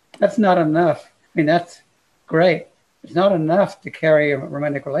 That's not enough. I mean, that's great. It's not enough to carry a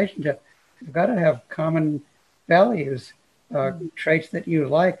romantic relationship. You've got to have common values, traits that you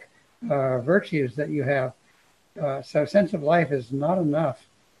like, virtues that you have. So sense of life is not enough,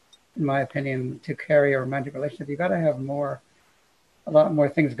 in my opinion, to carry a romantic relationship. You've got to have a lot more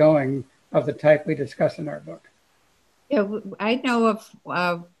things going of the type we discuss in our book. Yeah, I know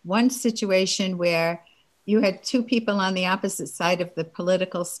of one situation where you had two people on the opposite side of the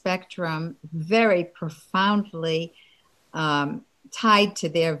political spectrum, very profoundly tied to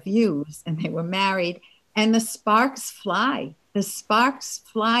their views, and they were married, and the sparks fly. The sparks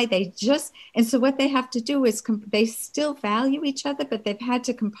fly. And so what they have to do is they still value each other, but they've had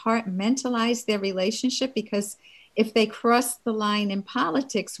to compartmentalize their relationship, because if they cross the line in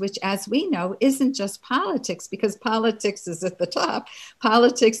politics, which, as we know, isn't just politics, because politics is at the top.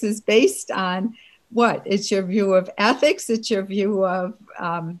 Politics is based on what? It's your view of ethics. It's your view of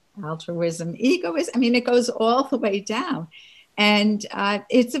altruism, egoism. I mean, it goes all the way down. And I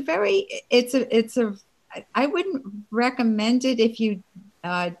wouldn't recommend it if you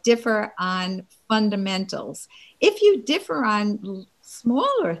differ on fundamentals. If you differ on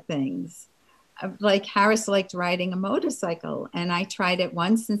smaller things, like Harris liked riding a motorcycle, and I tried it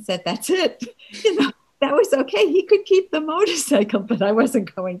once and said, that's it. That was okay. He could keep the motorcycle, but I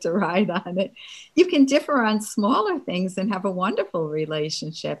wasn't going to ride on it. You can differ on smaller things and have a wonderful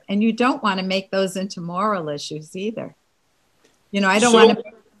relationship. And you don't want to make those into moral issues either. I don't want to.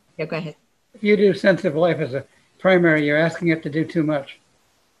 Yeah, go ahead. If you do sense of life as a primary, you're asking it to do too much.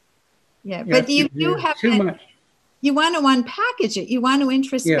 Yeah, but you do have too much. You want to unpackage it. You want to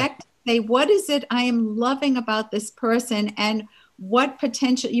introspect, say, what is it I am loving about this person, and what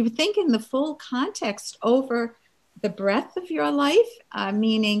potential, you think in the full context over the breadth of your life,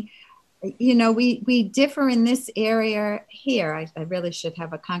 meaning, we differ in this area here. I really should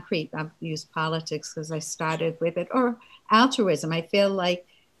have a concrete, I've used politics because I started with it, or altruism. I feel like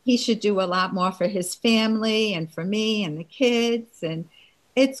he should do a lot more for his family and for me and the kids. And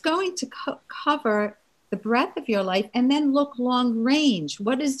it's going to cover the breadth of your life, and then look long range.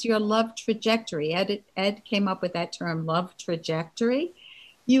 What is your love trajectory? Ed came up with that term, love trajectory.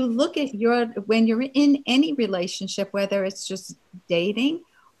 You look at when you're in any relationship, whether it's just dating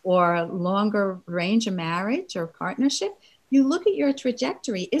or longer range of marriage or partnership, you look at your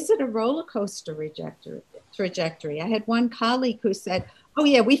trajectory. Is it a roller coaster trajectory? I had one colleague who said, oh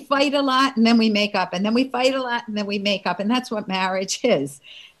yeah, we fight a lot and then we make up, and then we fight a lot and then we make up, and that's what marriage is.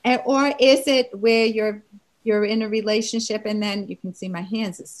 Or is it where you're in a relationship and then you can see my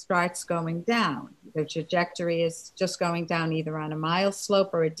hands, it starts going down. The trajectory is just going down either on a mild slope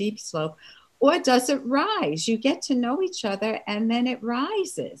or a deep slope, or does it rise? You get to know each other and then it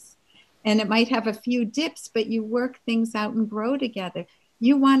rises. And it might have a few dips, but you work things out and grow together.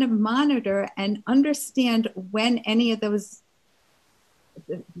 You want to monitor and understand when any of those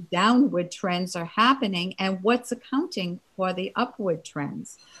downward trends are happening, and what's accounting for the upward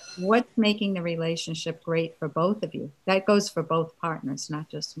trends. What's making the relationship great for both of you? That goes for both partners, not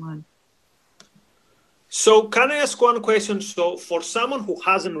just one. So can I ask one question? So for someone who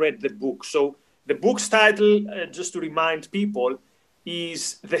hasn't read the book, so the book's title, just to remind people,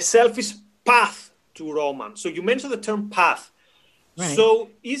 is The Selfish Path to Romance. So you mentioned the term path. Right. So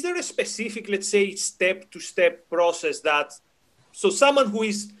is there a specific, let's say, step-to-step process that, so someone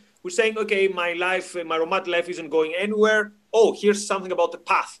who's saying, okay, my romantic life isn't going anywhere. Oh, here's something about the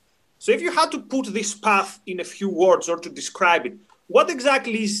path. So if you had to put this path in a few words or to describe it, what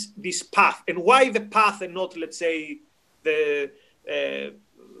exactly is this path, and why the path and not, let's say, the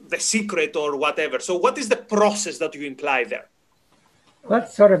secret or whatever? So what is the process that you imply there? Well,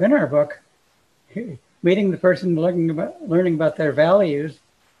 that's sort of in our book. Meeting the person, learning about their values,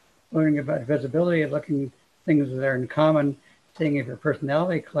 learning about visibility, looking things that are in common, seeing if your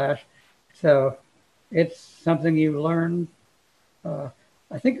personality clash. So it's something you learn.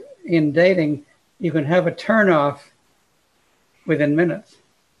 I think in dating, you can have a turnoff within minutes.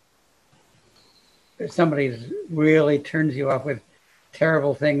 If somebody really turns you off with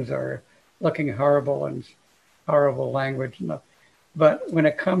terrible things or looking horrible and horrible language. But when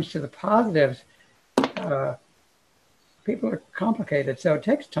it comes to the positives, people are complicated, so it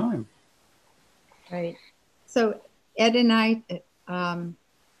takes time. Right. So Ed and I,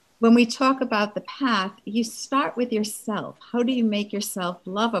 when we talk about the path, you start with yourself. How do you make yourself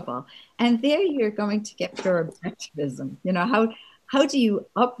lovable? And there you're going to get pure objectivism. You know, how do you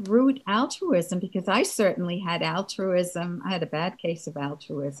uproot altruism? Because I certainly had altruism. I had a bad case of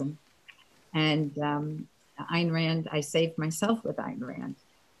altruism. And Ayn Rand, I saved myself with Ayn Rand.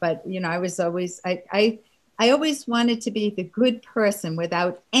 But, you know, I was always, I always wanted to be the good person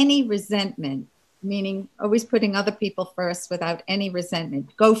without any resentment, meaning always putting other people first without any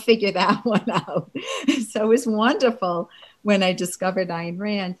resentment. Go figure that one out. So it was wonderful when I discovered Ayn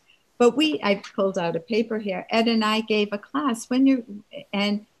Rand. But I pulled out a paper here. Ed and I gave a class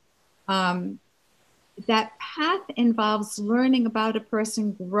that path involves learning about a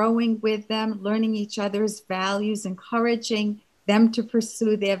person, growing with them, learning each other's values, encouraging them to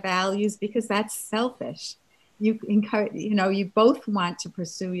pursue their values, because that's selfish. You encourage, you know, you both want to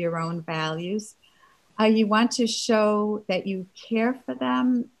pursue your own values. You want to show that you care for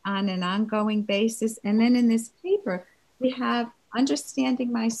them on an ongoing basis. And then in this paper, we have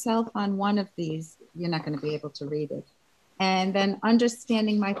understanding myself on one of these. You're not going to be able to read it. And then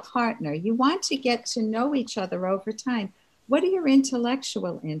understanding my partner. You want to get to know each other over time. What are your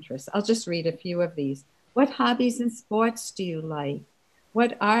intellectual interests? I'll just read a few of these. What hobbies and sports do you like?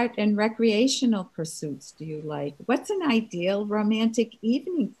 What art and recreational pursuits do you like? What's an ideal romantic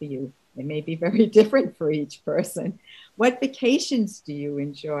evening for you? It may be very different for each person. What vacations do you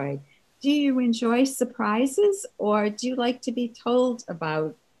enjoy? Do you enjoy surprises, or do you like to be told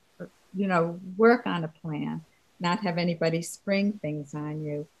about, you know, work on a plan, not have anybody spring things on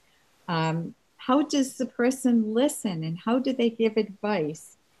you? How does the person listen, and how do they give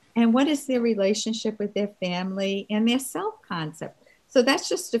advice? And what is their relationship with their family and their self-concept? So that's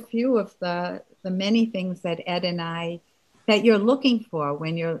just a few of the many things that Ed and I, that you're looking for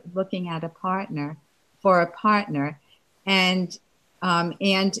when you're looking at a partner, for a partner, and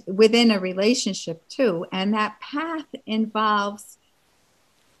within a relationship too. And that path involves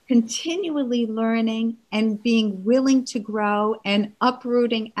continually learning and being willing to grow and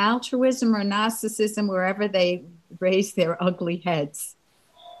uprooting altruism or narcissism wherever they raise their ugly heads.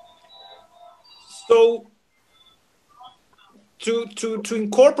 So to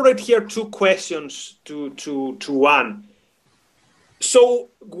incorporate here two questions to one. So,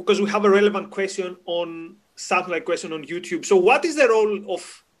 because we have a relevant question on something like question on YouTube. So what is the role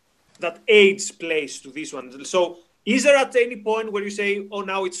of that age plays to this one? So is there at any point where you say, oh,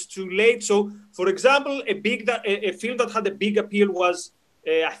 now it's too late? So, for example, a film that had a big appeal was,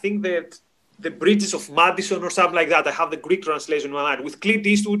 I think, the Bridges of Madison or something like that. I have the Greek translation in my mind, with Clint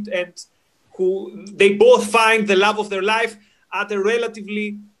Eastwood, and who they both find the love of their life at a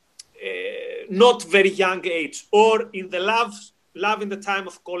relatively not very young age. Or in the Love in the Time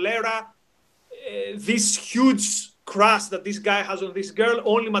of Cholera, this huge crush that this guy has on this girl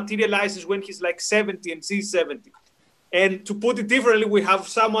only materializes when he's like 70 and she's 70. And to put it differently, we have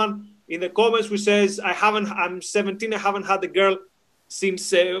someone in the comments who says, I'm 17, I haven't had a girl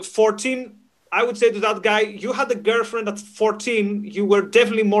since 14. I would say to that guy, you had a girlfriend at 14, you were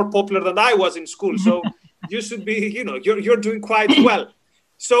definitely more popular than I was in school. So you should be, you know, you're doing quite well.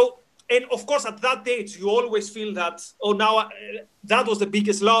 So, and of course, at that age, you always feel that, oh, now that was the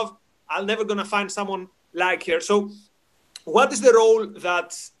biggest love. I'm never going to find someone like her. So what is the role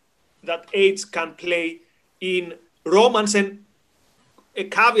that age can play in romance? And a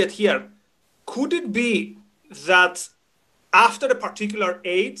caveat here, could it be that after a particular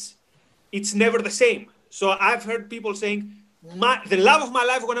age, it's never the same? So I've heard people saying, the love of my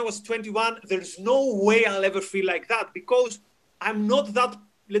life when I was 21, there's no way I'll ever feel like that because I'm not that,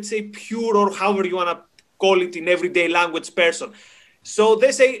 let's say, pure, or however you want to call it in everyday language, person. So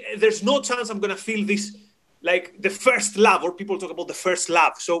they say there's no chance I'm going to feel this like the first love, or people talk about the first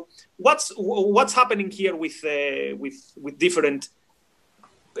love. So what's happening here with different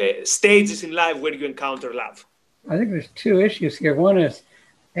stages in life where you encounter love? I think there's two issues here. One is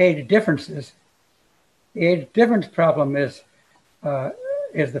age differences. The age difference problem is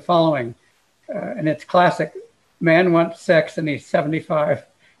the following, and it's classic. Man wants sex and he's 75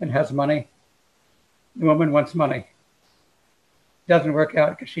 and has money. The woman wants money. Doesn't work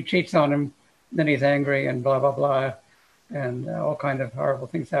out because she cheats on him. Then he's angry and blah, blah, blah. And all kinds of horrible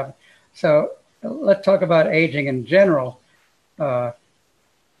things happen. So let's talk about aging in general. The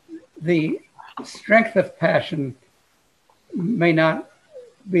strength of passion may not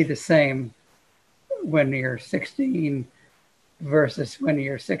be the same when you're 16 versus when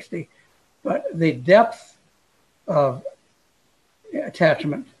you're 60. But the depth of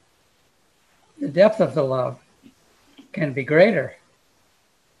attachment, the depth of the love can be greater.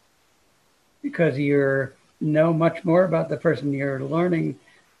 because you know much more about the person. You're learning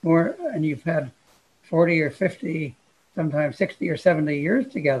more, and you've had 40 or 50, sometimes 60 or 70 years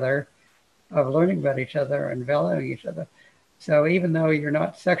together of learning about each other and valuing each other. So even though you're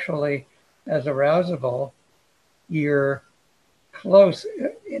not sexually as arousable, you're close,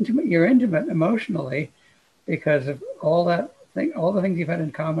 intimate. You're intimate emotionally because of all the things you've had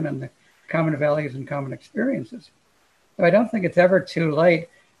in common and the common values and common experiences. So I don't think it's ever too late.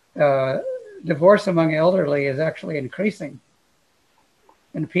 Divorce among elderly is actually increasing,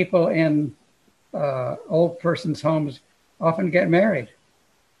 and people in old persons' homes often get married.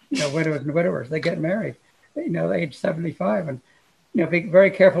 Widows and widowers, they get married. Age 75, and be very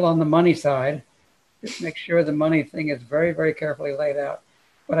careful on the money side. Just make sure the money thing is very, very carefully laid out.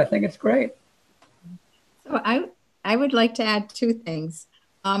 But I think it's great. So I would like to add two things.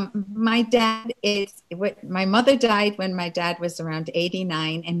 My mother died when my dad was around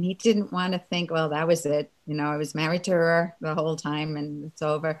 89, and he didn't want to think, well, that was it. I was married to her the whole time and it's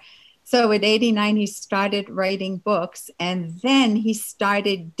over. So at 89, he started writing books, and then he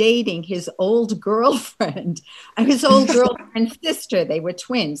started dating his old girlfriend, his old girlfriend's sister. They were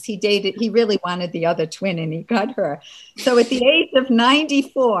twins. He really wanted the other twin, and he got her. So at the age of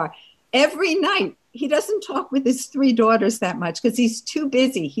 94, every night, he doesn't talk with his three daughters that much because he's too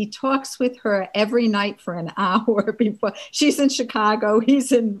busy. He talks with her every night for an hour before. She's in Chicago,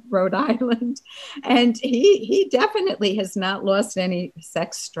 he's in Rhode Island. And he definitely has not lost any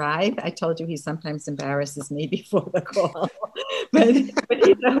sex drive. I told you he sometimes embarrasses me before the call. but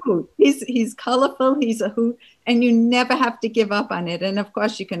he's a hoot. He's colorful, he's a hoot, and you never have to give up on it. And of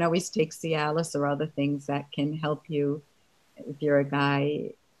course, you can always take Cialis or other things that can help you, if you're a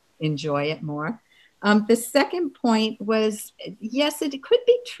guy, enjoy it more. The second point was, yes, it could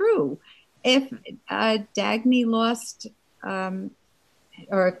be true. If Dagny lost,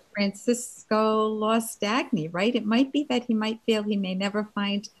 or Francisco lost Dagny, right? It might be that he might feel he may never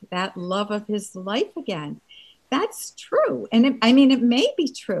find that love of his life again. That's true. And it may be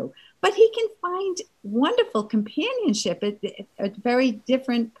true, but he can find wonderful companionship, a very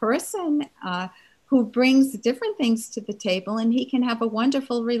different person who brings different things to the table, and he can have a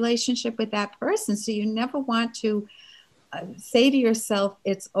wonderful relationship with that person. So you never want to say to yourself,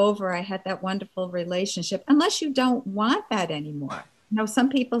 it's over, I had that wonderful relationship, unless you don't want that anymore. Some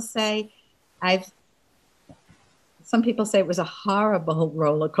people say it was a horrible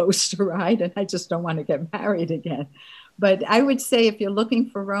roller coaster ride and I just don't want to get married again. But I would say if you're looking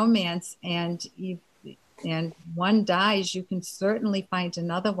for romance and one dies, you can certainly find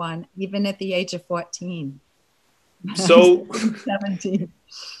another one, even at the age of 14. So 17.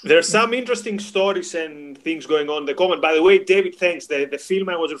 There's some interesting stories and things going on in the comment. By the way, David, thanks. The film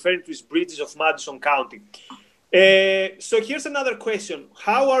I was referring to is Bridges of Madison County. So here's another question.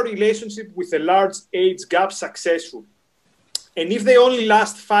 How are relationships with a large age gap successful? And if they only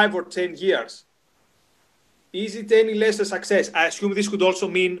last 5 or 10 years, is it any less a success? I assume this could also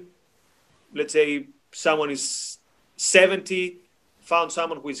mean, let's say, someone is 70, found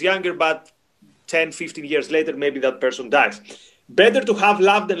someone who is younger, but 10, 15 years later, maybe that person dies. Better to have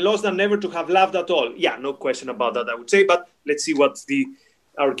loved and lost than never to have loved at all. Yeah, no question about that, I would say. But let's see what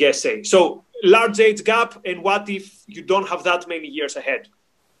our guests say. So, large age gap, and what if you don't have that many years ahead?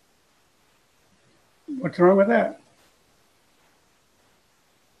 What's wrong with that?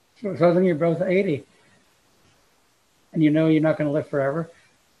 So suppose you're both 80, and you're not going to live forever.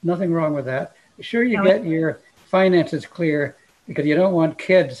 Nothing wrong with that. Sure, you get your finances clear because you don't want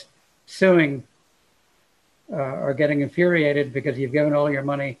kids suing or getting infuriated because you've given all your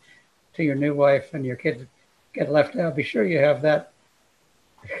money to your new wife and your kids get left out. Be sure you have that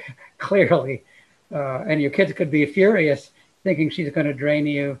clearly. And your kids could be furious thinking she's going to drain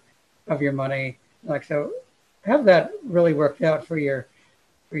you of your money. So have that really worked out for your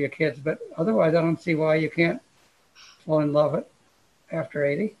kids. But otherwise, I don't see why you can't fall in love after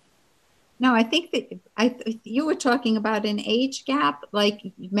 80. No, I think that you were talking about an age gap,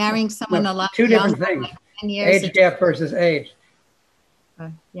 like marrying someone a lot younger. Two different things. Like 10 years age gap versus age.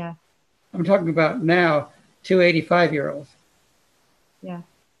 Yeah. I'm talking about now 2 85-year-olds. Yeah.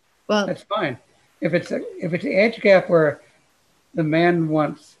 Well, that's fine. If it's an age gap where the man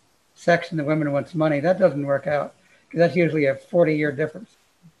wants sex and the woman wants money, that doesn't work out because that's usually a 40-year difference.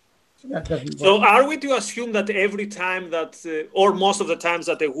 So that doesn't work. So are we to assume that every time that, or most of the times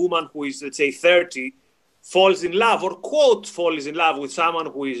that a woman who is, let's say, 30 falls in love or quote falls in love with someone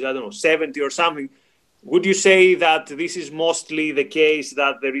who is, 70 or something, would you say that this is mostly the case,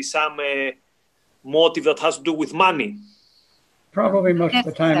 that there is some motive that has to do with money? Probably most of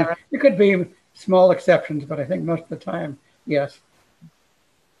the time. There could be small exceptions, but I think most of the time, yes.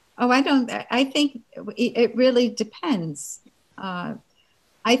 Oh, I don't. I think it really depends.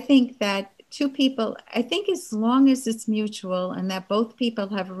 I think that two people, I think as long as it's mutual and that both people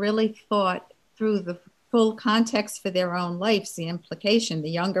have really thought through the full context for their own lives, the implication, the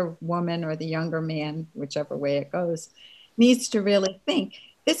younger woman or the younger man, whichever way it goes, needs to really think.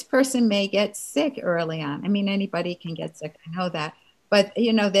 This person may get sick early on. I mean, anybody can get sick, I know that. But,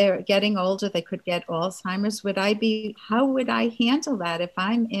 you know, they're getting older, they could get Alzheimer's. How would I handle that if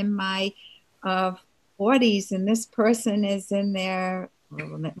I'm in my 40s and this person is in their,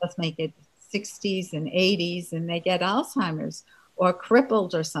 let's make it 60s and 80s and they get Alzheimer's or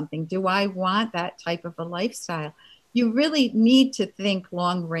crippled or something? Do I want that type of a lifestyle? You really need to think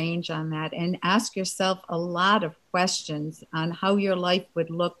long range on that and ask yourself a lot of questions on how your life would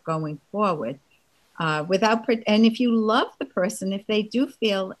look going forward. And if you love the person, if they do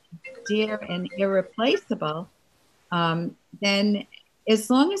feel dear and irreplaceable, then as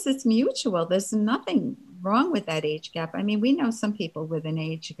long as it's mutual, there's nothing wrong with that age gap. I mean, we know some people with an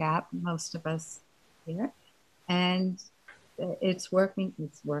age gap, most of us here, and it's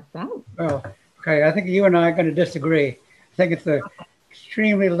worked out. Well, okay, I think you and I are going to disagree. I think it's an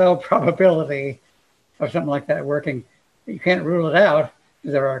extremely low probability of something like that working. You can't rule it out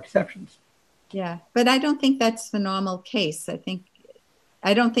because there are exceptions. Yeah, but I don't think that's the normal case.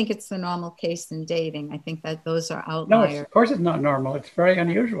 I don't think it's the normal case in dating. I think that those are outliers. No, of course it's not normal. It's very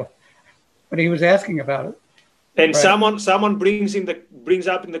unusual. But he was asking about it. And right. someone brings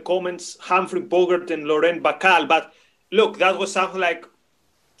up in the comments Humphrey Bogart and Lauren Bacall. But look, that was something like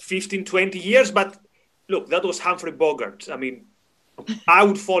 15, 20 years. But look, that was Humphrey Bogart. I mean, I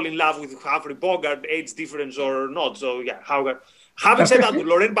would fall in love with Humphrey Bogart, age difference or not. So yeah, having said that,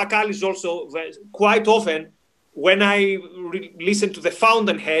 Lauren Bacall is also quite often, when I listen to the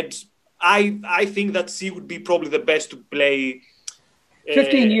Fountainheads, I think that she would be probably the best to play.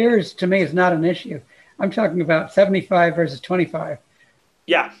 15 years to me is not an issue. I'm talking about 75 versus 25.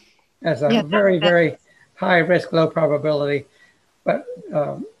 Yeah. As a very, very high risk, low probability. But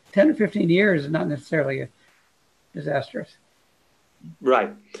 10 or 15 years is not necessarily disastrous.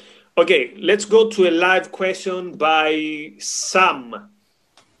 Right. Okay, let's go to a live question by Sam.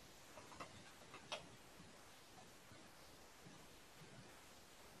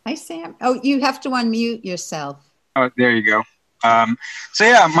 Hi, Sam. Oh, you have to unmute yourself. Oh, there you go. So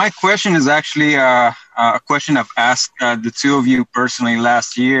yeah, my question is actually a question I've asked the two of you personally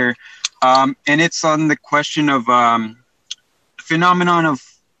last year. And it's on the question of the phenomenon of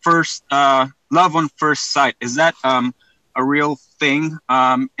love on first sight. Is that a real thing?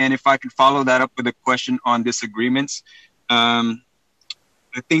 And if I could follow that up with a question on disagreements. I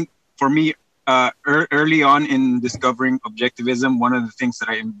think for me, early on in discovering objectivism, one of the things that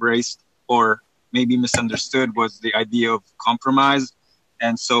I embraced or maybe misunderstood was the idea of compromise.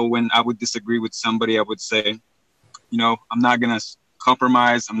 And so when I would disagree with somebody, I would say, you know, I'm not going to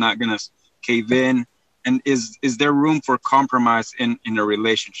compromise. I'm not going to cave in. And is there room for compromise in a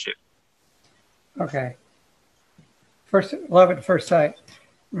relationship? Okay. First, love at first sight.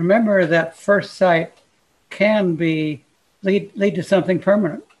 Remember that first sight can lead to something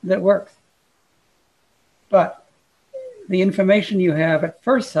permanent that works. But the information you have at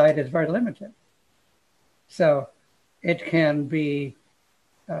first sight is very limited. So it can be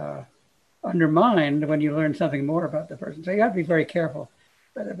undermined when you learn something more about the person. So you have to be very careful.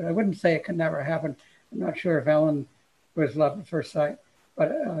 But I wouldn't say it can never happen. I'm not sure if Ellen was love at first sight,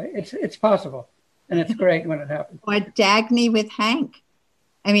 but it's possible. And it's great when it happens. Or Dagny with Hank.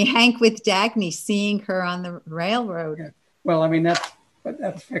 I mean, Hank with Dagny seeing her on the railroad. Yeah. Well, I mean,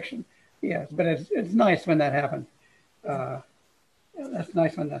 that's fiction. Yes, but it's nice when that happened. That's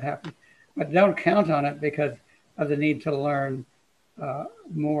nice when that happened. But don't count on it because of the need to learn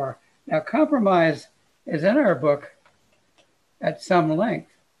more. Now, compromise is in our book at some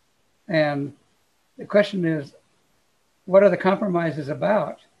length. And the question is, what are the compromises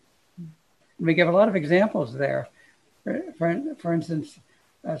about? And we give a lot of examples there. For instance,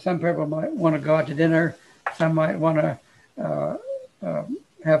 some people might want to go out to dinner. Some might want to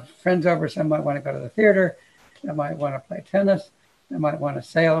have friends over. Some might want to go to the theater. They might want to play tennis. They might want to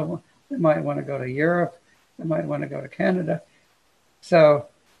sail. They might want to go to Europe. They might want to go to Canada. So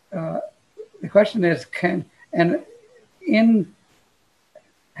the question is, in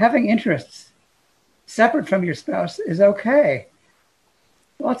having interests separate from your spouse is okay.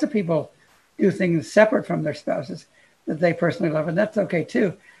 Lots of people do things separate from their spouses that they personally love, and that's okay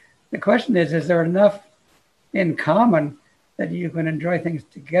too. The question is there enough in common that you can enjoy things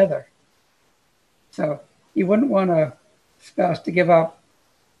together? So you wouldn't want a spouse to give up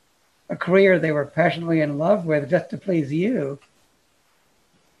a career they were passionately in love with just to please you.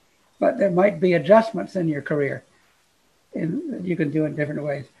 but there might be adjustments in your career that you can do in different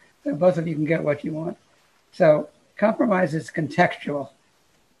ways. So both of you can get what you want. So compromise is contextual.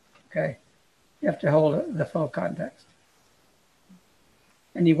 Okay, you have to hold the full context,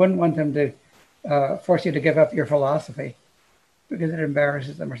 and you wouldn't want them to force you to give up your philosophy because it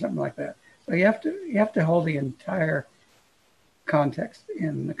embarrasses them or something like that. So you have to hold the entire context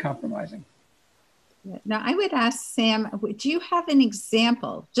in the compromising. Now, I would ask Sam, do you have an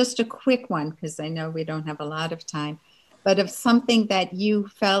example, just a quick one, because I know we don't have a lot of time, but of something that you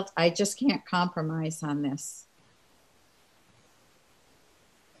felt, I just can't compromise on this?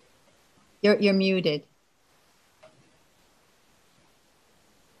 You're muted.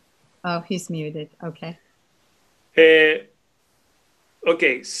 Oh, he's muted. Okay.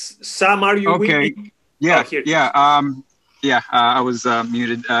 Okay, Sam, are you okay? with me? Yeah, oh, yeah. I was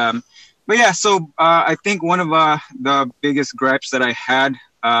muted. But yeah, so I think one of the biggest gripes that I had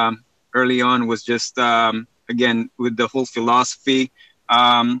early on was just again with the whole philosophy.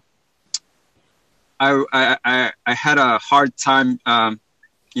 I had a hard time,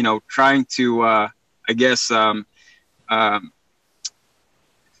 trying to I guess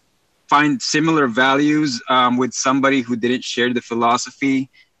find similar values with somebody who didn't share the philosophy,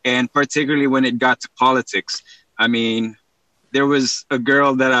 and particularly when it got to politics. I mean, there was a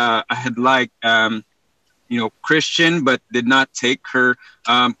girl that I had liked, Christian, but did not take her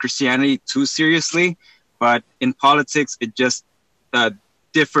Christianity too seriously. But in politics, it just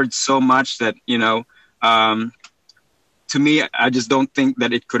differed so much that, to me, I just don't think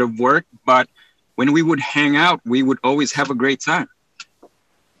that it could have worked. But when we would hang out, we would always have a great time.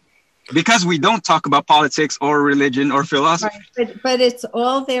 Because we don't talk about politics or religion or philosophy. Right. But it's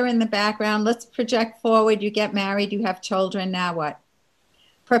all there in the background. Let's project forward. You get married, you have children. Now what?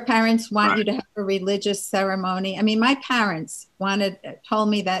 Her parents want you to have a religious ceremony. I mean, my parents told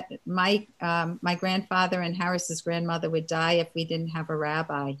me that my grandfather and Harris's grandmother would die if we didn't have a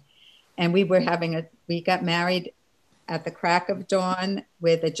rabbi. And we got married at the crack of dawn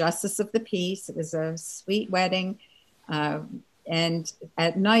with a justice of the peace. It was a sweet wedding. And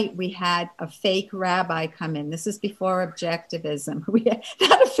at night, we had a fake rabbi come in. This is before objectivism. We had,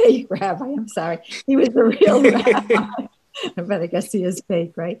 not a fake rabbi, I'm sorry. He was a real rabbi. But I guess he is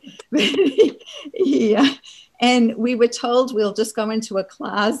fake, right? And we were told we'll just go into a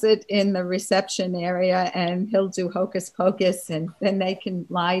closet in the reception area and he'll do hocus pocus and then they can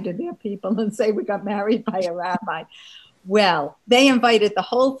lie to their people and say we got married by a rabbi. Well, they invited the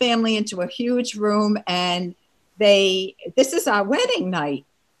whole family into a huge room and this is our wedding night.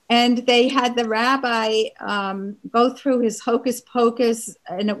 And they had the rabbi go through his hocus pocus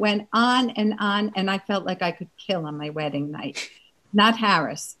and it went on. And I felt like I could kill on my wedding night. Not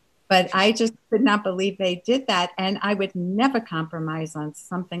Harris, but I just could not believe they did that. And I would never compromise on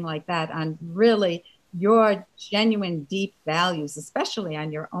something like that, on really your genuine deep values, especially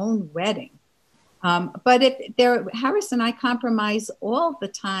on your own wedding. But Harris and I compromise all the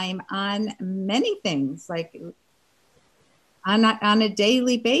time on many things, like on a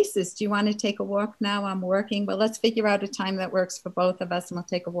daily basis. Do you want to take a walk now? I'm working, but let's figure out a time that works for both of us and we'll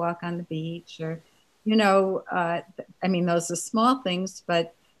take a walk on the beach or, I mean, those are small things,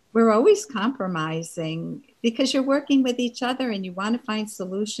 but we're always compromising because you're working with each other and you want to find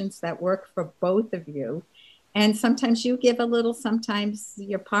solutions that work for both of you. And sometimes you give a little, sometimes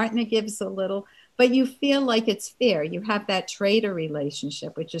your partner gives a little, but you feel like it's fair. You have that trader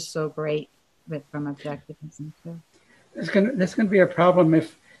relationship, which is so great from objectivism too. This can be a problem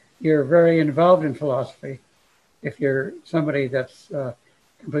if you're very involved in philosophy, if you're somebody that's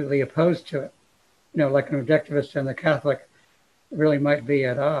completely opposed to it. Like an objectivist and the Catholic really might be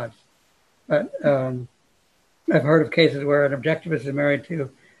at odds. But I've heard of cases where an objectivist is married to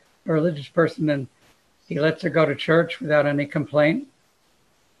a religious person and he lets her go to church without any complaint.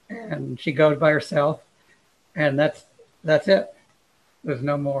 And she goes by herself. And that's it. There's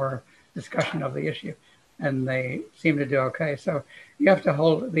no more discussion of the issue. And they seem to do okay. So you have to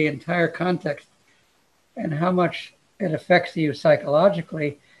hold the entire context and how much it affects you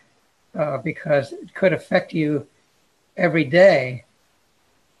psychologically, because it could affect you every day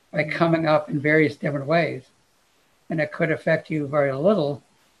by coming up in various different ways. And it could affect you very little.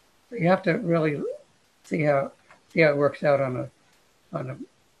 So you have to really see how it works out on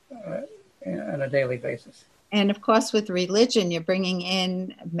a daily basis. And of course, with religion, you're bringing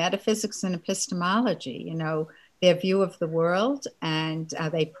in metaphysics and epistemology, their view of the world. And are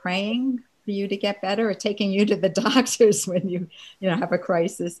they praying for you to get better or taking you to the doctors when you have a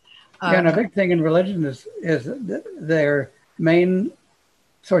crisis? And a big thing in religion is their main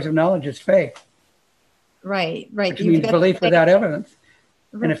source of knowledge is faith. Right. Which means belief without evidence.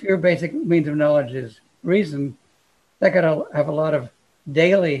 And if your basic means of knowledge is reason, that could have a lot of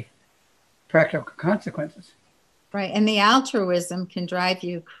daily practical consequences. Right. And the altruism can drive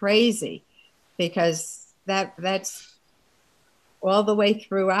you crazy because that's all the way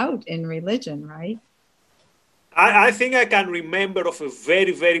throughout in religion, right? I think I can remember of a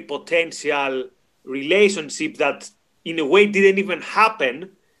very, very potential relationship that in a way didn't even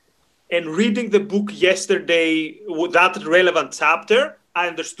happen. And reading the book yesterday, with that relevant chapter, I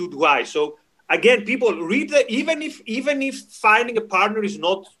understood why. So again, people read even if finding a partner is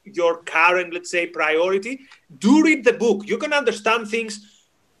not your current, let's say, priority, do read the book. You can understand things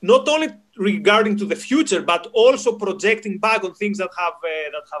not only regarding to the future, but also projecting back on things that have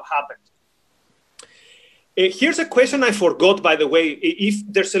happened. Here's a question I forgot, by the way. If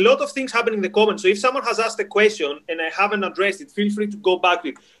there's a lot of things happening in the comments, so if someone has asked a question and I haven't addressed it, feel free to go back to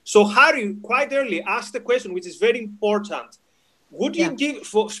it. So Harry, quite early, asked a question which is very important. Would you give,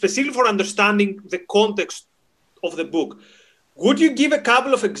 specifically for understanding the context of the book, would you give a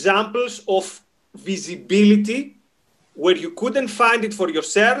couple of examples of visibility where you couldn't find it for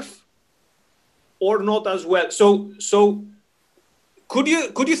yourself or not as well? So could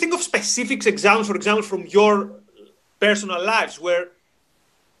you think of specific examples, for example, from your personal lives where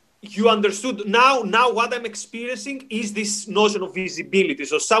you understood now what I'm experiencing is this notion of visibility.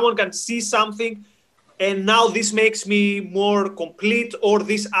 So someone can see something and now this makes me more complete, or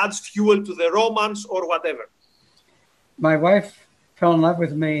this adds fuel to the romance, or whatever. My wife fell in love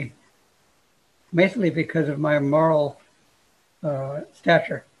with me basically because of my moral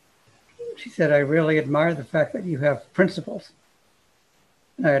stature. She said, I really admire the fact that you have principles.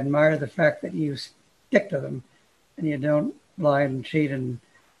 And I admire the fact that you stick to them and you don't lie and cheat and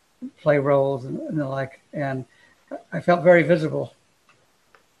play roles and the like. And I felt very visible.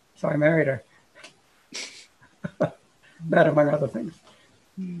 So I married her. That among other things.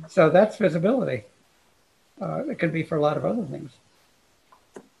 So that's visibility. It can be for a lot of other things.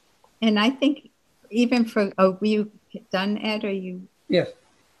 And I think even for, were you done, Ed, or you? Yes.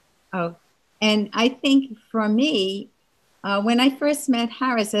 Oh, and I think for me, when I first met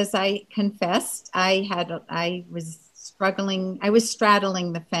Harris, as I confessed, I was straddling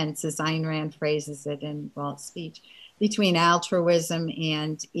the fence, as Ayn Rand phrases it in Walt's speech, between altruism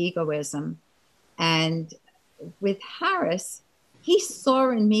and egoism. And with Harris, he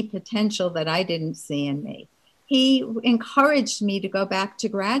saw in me potential that I didn't see in me. He encouraged me to go back to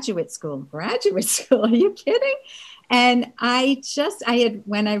graduate school. Graduate school, are you kidding? And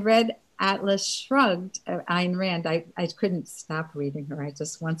when I read Atlas Shrugged, Ayn Rand, I couldn't stop reading her.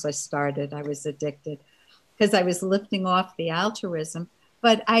 Once I started, I was addicted because I was lifting off the altruism.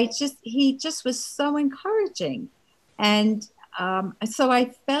 But he just was so encouraging. And so I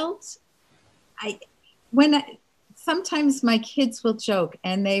felt, sometimes my kids will joke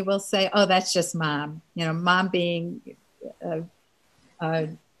and they will say, oh, that's just mom, mom being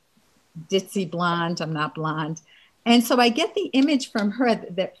ditzy blonde. I'm not blonde. And so I get the image from her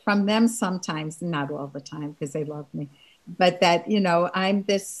from them sometimes, not all the time because they love me, but that, I'm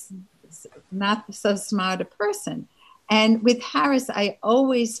this not so smart a person. And with Harris, I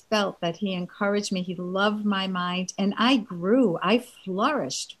always felt that he encouraged me. He loved my mind and I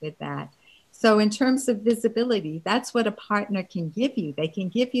flourished with that. So in terms of visibility, that's what a partner can give you. They can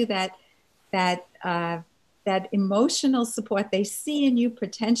give you that emotional support. They see in you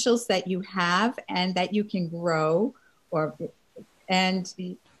potentials that you have and that you can grow. And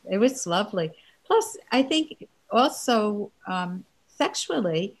it was lovely. Plus, I think also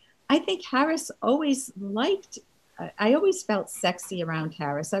sexually, I think Harris always I always felt sexy around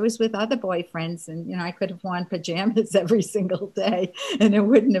Harris. I was with other boyfriends and, I could have worn pajamas every single day and it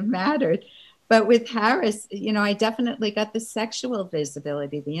wouldn't have mattered. But with Harris, I definitely got the sexual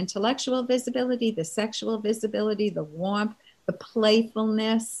visibility, the intellectual visibility, the sexual visibility, the warmth, the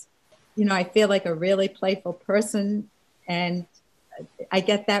playfulness. I feel like a really playful person and I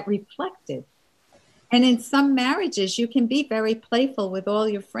get that reflected. And in some marriages, you can be very playful with all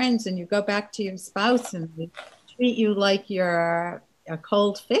your friends and you go back to your spouse and they treat you like you're a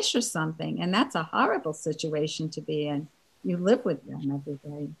cold fish or something. And that's a horrible situation to be in. You live with them every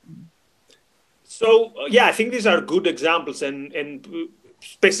day. So, I think these are good examples and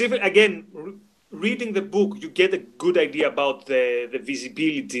specific, again, reading the book, you get a good idea about the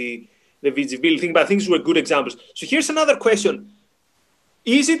visibility thing, but I think these were good examples. So here's another question.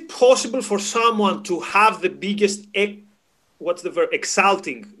 Is it possible for someone to have the biggest, what's the verb,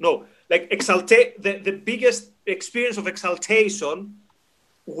 exalting? No, like the biggest experience of exaltation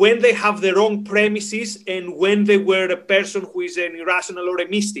when they have the wrong premises and when they were a person who is an irrational or a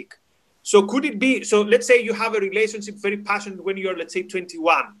mystic? So could it be, so let's say you have a relationship very passionate when you're, let's say,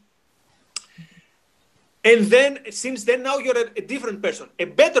 21. And then, since then, now you're a different person, a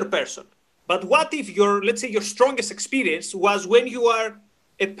better person. But what if let's say your strongest experience was when you are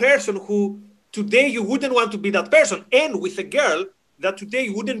a person who today you wouldn't want to be that person, and with a girl that today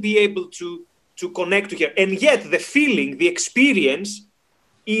you wouldn't be able to connect to her. And yet the feeling, the experience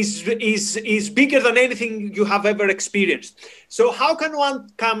is bigger than anything you have ever experienced. So how can one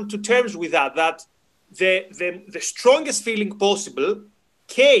come to terms with that the strongest feeling possible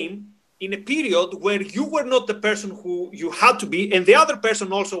came in a period where you were not the person who you had to be, and the other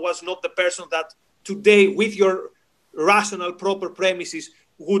person also was not the person that today, with your rational, proper premises,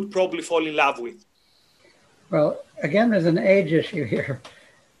 would probably fall in love with? Well, again, there's an age issue here.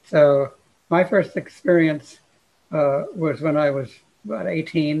 So my first experience was when I was about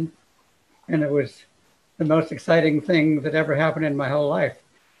 18, and it was the most exciting thing that ever happened in my whole life.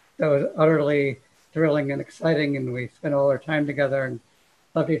 So it was utterly thrilling and exciting, and we spent all our time together and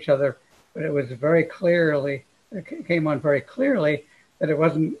loved each other. But it was very clearly, it came on very clearly that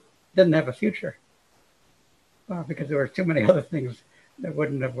it didn't have a future because there were too many other things that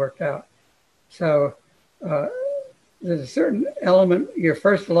wouldn't have worked out. So there's a certain element, your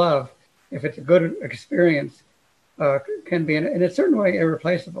first love, if it's a good experience, can be in a certain way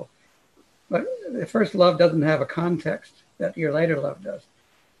irreplaceable. But the first love doesn't have a context that your later love does.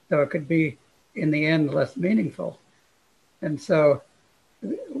 So it could be, in the end, less meaningful. And so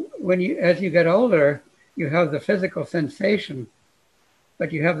as you get older, you have the physical sensation,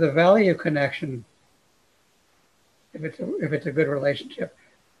 but you have the value connection, if it's a good relationship,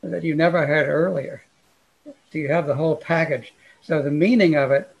 that you never had earlier. So you have the whole package. So the meaning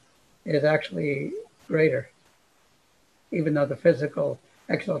of it is actually greater, even though the physical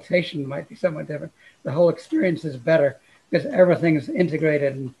exaltation might be somewhat different. The whole experience is better because everything's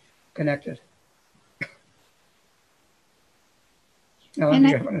integrated and connected. Ellen, do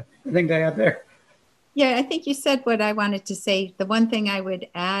you have anything to add there? Yeah, I think you said what I wanted to say. The one thing I would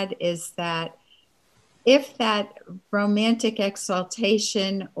add is that if that romantic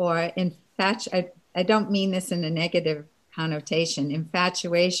exaltation or I don't mean this in a negative connotation,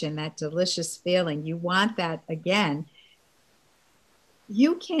 infatuation, that delicious feeling, you want that again,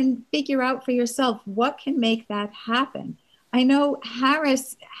 you can figure out for yourself what can make that happen. I know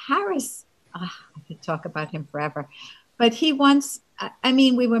Harris, I could talk about him forever, but he once,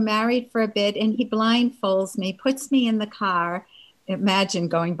 we were married for a bit, and he blindfolds me, puts me in the car. Imagine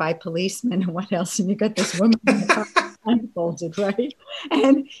going by policemen and what else, and you got this woman in the car blindfolded, right?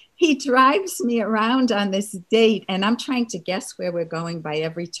 And he drives me around on this date, and I'm trying to guess where we're going by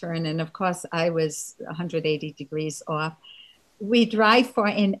every turn. And of course, I was 180 degrees off. We drive for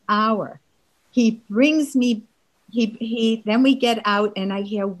an hour. He brings me. Then we get out, and I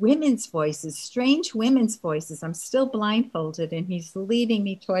hear women's voices, strange women's voices. I'm still blindfolded, and he's leading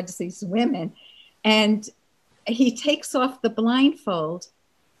me towards these women. And he takes off the blindfold,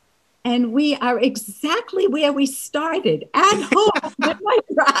 and we are exactly where we started, at home in my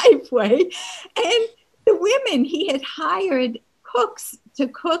driveway. And the women, he had hired cooks to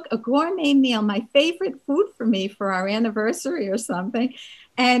cook a gourmet meal, my favorite food for me for our anniversary or something.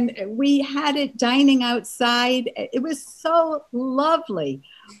 And we had it dining outside. It was so lovely.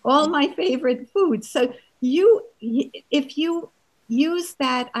 All my favorite foods. So if you use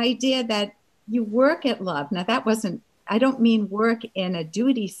that idea that you work at love, now that wasn't, I don't mean work in a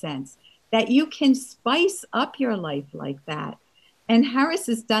duty sense, that you can spice up your life like that. And Harris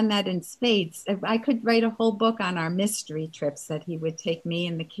has done that in spades. I could write a whole book on our mystery trips that he would take me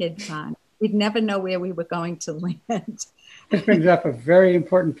and the kids on. We'd never know where we were going to land. This brings up a very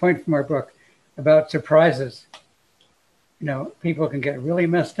important point from our book about surprises. People can get really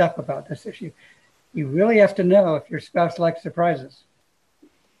messed up about this issue. You really have to know if your spouse likes surprises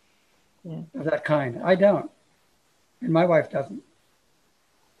of that kind. I don't. And my wife doesn't.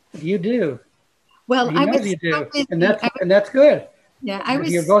 But you do. Well, I know you do. And that's good. Yeah,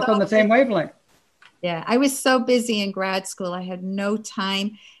 You're both on the same wavelength. Yeah, I was so busy in grad school. I had no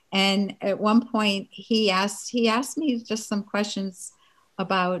time. And at one point he asked me just some questions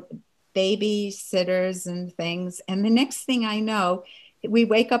about babysitters and things. And the next thing I know, we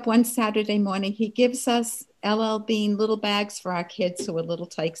wake up one Saturday morning, he gives us LL Bean little bags for our kids who were little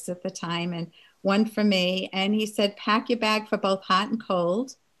tykes at the time, and one for me. And he said, pack your bag for both hot and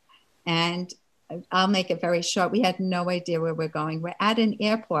cold. And I'll make it very short. We had no idea where we're going. We're at an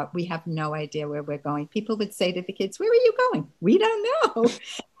airport. We have no idea where we're going. People would say to the kids, where are you going? We don't know.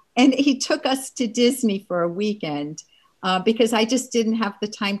 And he took us to Disney for a weekend. because I just didn't have the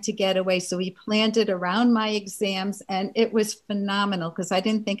time to get away. So we planned it around my exams, and it was phenomenal because I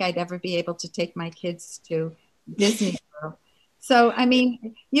didn't think I'd ever be able to take my kids to Disney World. So, I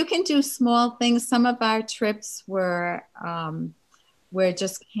mean, you can do small things. Some of our trips were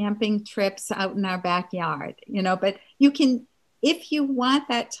just camping trips out in our backyard, you know, but you can, if you want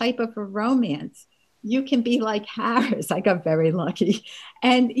that type of a romance, you can be like Harris. I got very lucky.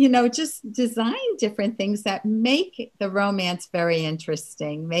 And, you know, just design different things that make the romance very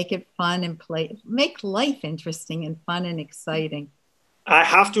interesting, make it fun and make life interesting and fun and exciting. I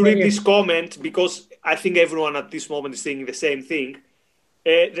have to read this comment because I think everyone at this moment is saying the same thing.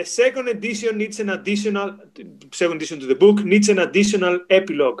 The second edition second edition to the book needs an additional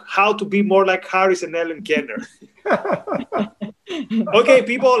epilogue, how to be more like Harris and Ellen Kenner. Okay,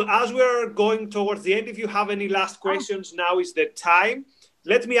 people, as we're going towards the end, if you have any last questions, now is the time.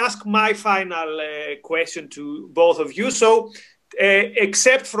 Let me ask my final question to both of you. So,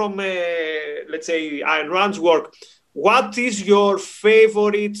 except from, let's say, Ayn Rand's work, what is your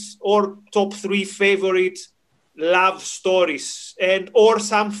favorite or top 3 favorite love stories and or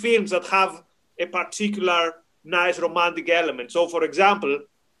some films that have a particular nice romantic element? So, for example,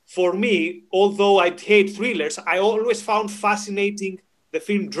 for me, although I hate thrillers, I always found fascinating the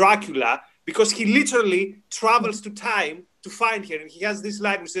film Dracula because he literally travels to time to find her. And he has this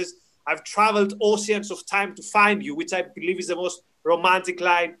line which says, "I've traveled oceans of time to find you," which I believe is the most romantic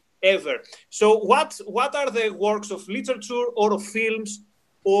line ever. So what are the works of literature or of films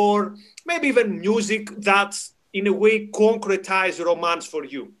or maybe even music that in a way concretize romance for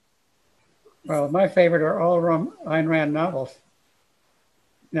you? Well, my favorite are all Ayn Rand novels.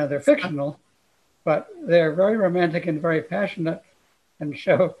 Now, they're fictional, but they're very romantic and very passionate and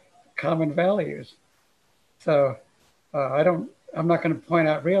show common values. So I'm not going to point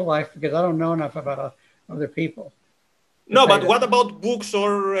out real life because I don't know enough about other people. No, but what about books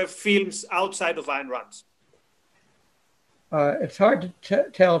or films outside of Ayn Rand? It's hard to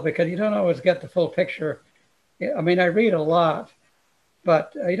tell because you don't always get the full picture. I mean, I read a lot,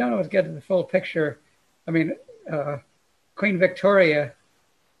 but you don't always get the full picture. I mean, Queen Victoria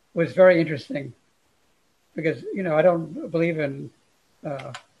was very interesting because, you know, I don't believe in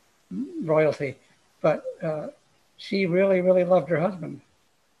royalty, but she really, really loved her husband.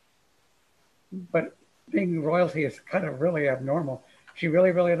 But being royalty is kind of really abnormal. She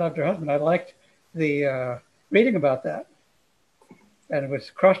really, really loved her husband. I liked the reading about that, and was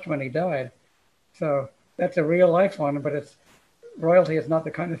crushed when he died. So that's a real life one, but royalty is not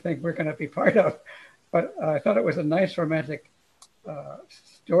the kind of thing we're going to be part of. But I thought it was a nice romantic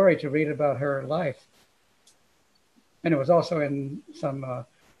story to read about her life. And it was also in some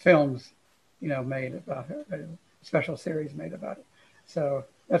films, you know, made about her, a special series made about it. So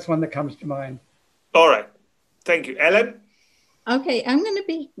that's one that comes to mind. All right. Thank you. Ellen? Okay, I'm going to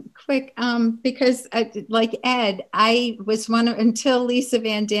be quick because like Ed, I was until Lisa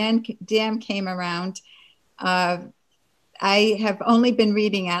Van Dam came around, I have only been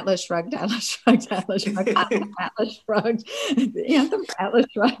reading Atlas Shrugged, Atlas Shrugged, Atlas Shrugged, Atlas Shrugged, the anthem, Atlas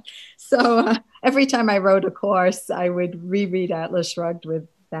Shrugged. So every time I wrote a course, I would reread Atlas Shrugged with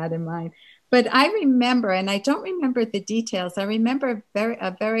that in mind. But I remember, and I don't remember the details, I remember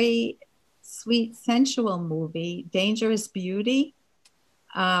a very sweet, sensual movie, Dangerous Beauty.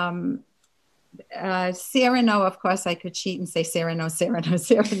 Cyrano, of course, I could cheat and say Cyrano,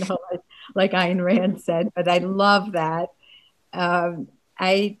 like Ayn Rand said, but I love that. And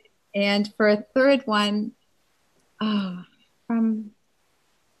for a third one, I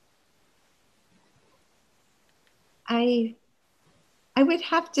would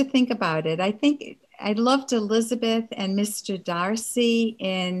have to think about it. I think I loved Elizabeth and Mr. Darcy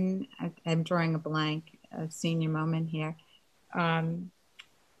in, I'm drawing a blank, a senior moment here. I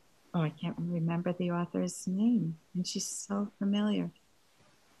can't remember the author's name, and she's so familiar.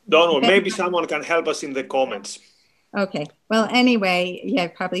 Don't worry, maybe someone can help us in the comments. Okay. Well, anyway, yeah,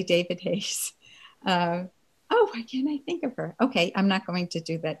 probably David Hayes. Why can't I think of her? Okay, I'm not going to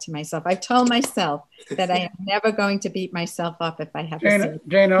do that to myself. I've told myself that I am never going to beat myself up if I have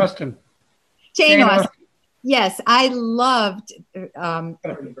Jane Austen. Jane Austen. Yes, I loved.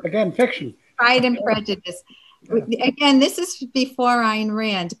 Again, fiction. Pride and Prejudice. Again, this is before Ayn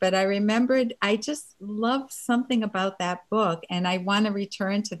Rand, but I remembered I just loved something about that book, and I want to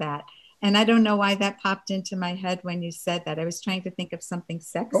return to that. And I don't know why that popped into my head when you said that. I was trying to think of something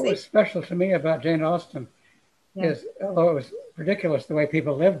sexy. What was special to me about Jane Austen is, although it was ridiculous the way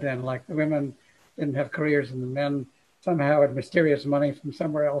people lived then, like the women didn't have careers and the men somehow had mysterious money from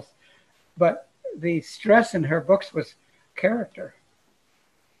somewhere else. But the stress in her books was character.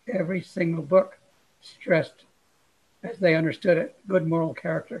 Every single book stressed as they understood it, good moral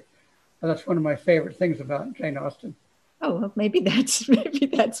character. That's one of my favorite things about Jane Austen. Oh, well, maybe that's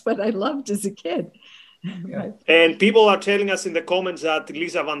what I loved as a kid. Yeah. And people are telling us in the comments that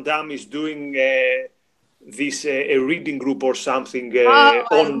Lisa Van Damme is doing this a reading group or something. I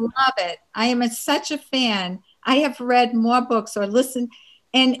love it. I am such a fan. I have read more books or listened,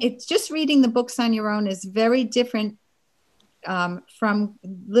 and it's just reading the books on your own is very different from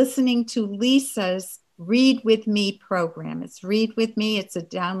listening to Lisa's Read With Me program. It's Read With Me. It's a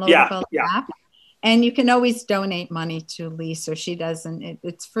downloadable app. And you can always donate money to Lisa. She doesn't,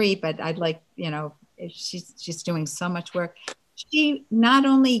 it's free, but I'd like, she's doing so much work. She not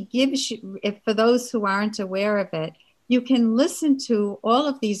only gives you, for those who aren't aware of it, you can listen to all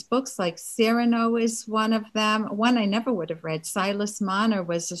of these books, like Cyrano is one of them. One I never would have read, Silas Marner,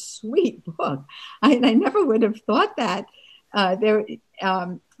 was a sweet book. I never would have thought that.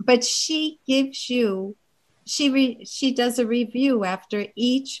 But she gives you, she does a review after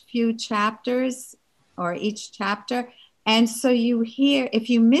each few chapters or each chapter. And so you hear, if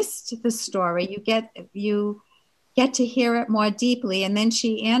you missed the story, you get to hear it more deeply, and then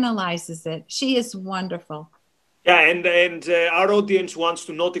she analyzes it. She is wonderful. Yeah, and our audience wants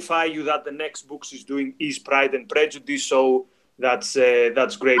to notify you that the next book she's doing is Pride and Prejudice, so that's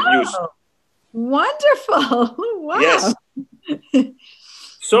great news. Wonderful! Wow. Yes.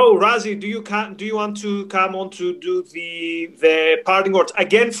 So, Razi, do you want to come on to do the parting words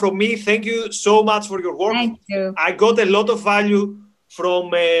again from me? Thank you so much for your work. Thank you. I got a lot of value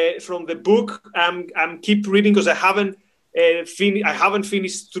from the book. I'm keep reading because I haven't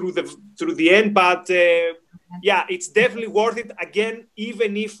finished through the end, but yeah, it's definitely worth it. Again,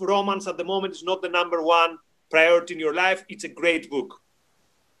 even if romance at the moment is not the #1 priority in your life, it's a great book.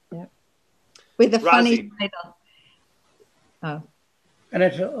 Yeah, with a funny Razi. title. Oh. And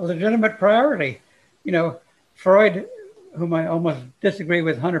it's a legitimate priority. Freud, whom I almost disagree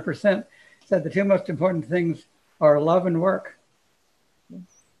with 100%, said the two most important things are love and work.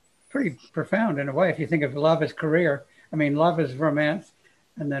 Pretty profound in a way, if you think of love as career. I mean, love is romance,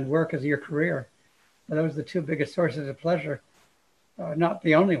 and then work is your career. And those are the two biggest sources of pleasure, not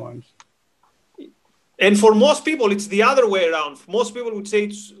the only ones. And for most people, it's the other way around. Most people would say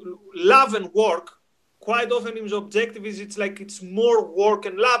it's love and work. Quite often in objective it's like it's more work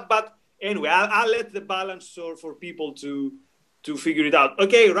and love. But anyway, I'll let the balance for people to figure it out.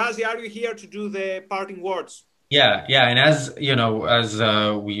 Okay, Razi, are you here to do the parting words? Yeah. And as you know, as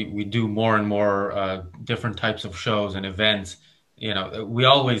we do more and more different types of shows and events, we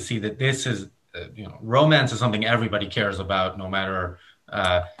always see that this is, romance is something everybody cares about, no matter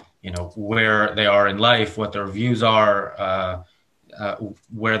where they are in life, what their views are,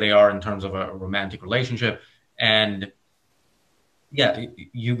 where they are in terms of a romantic relationship. And yeah,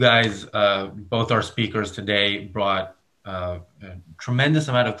 you guys, both our speakers today, brought a tremendous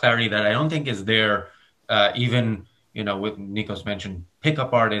amount of clarity that I don't think is there. Even, with Nikos mentioned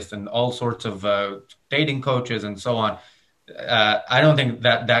pickup artists and all sorts of dating coaches and so on. I don't think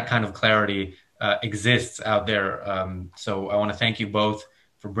that kind of clarity exists out there. So I want to thank you both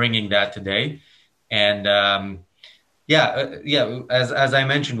for bringing that today. And as I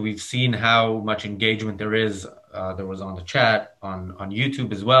mentioned, we've seen how much engagement there is. There was on the chat, on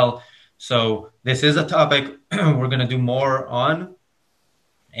YouTube as well. So this is a topic we're going to do more on.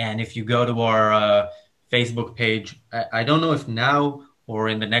 And if you go to our Facebook page, I don't know if now or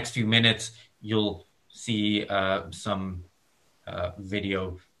in the next few minutes, you'll see some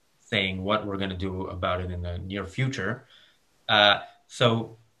video saying what we're going to do about it in the near future.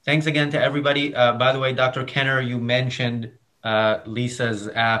 So thanks again to everybody. By the way, Dr. Kenner, you mentioned Lisa's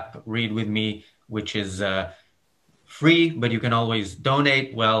app, Read With Me, which is free, but you can always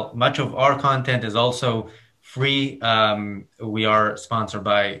donate. Well, much of our content is also free. We are sponsored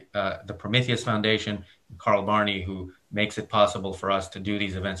by the Prometheus Foundation, Carl Barney, who makes it possible for us to do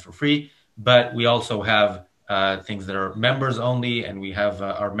these events for free. But we also have things that are members only, and we have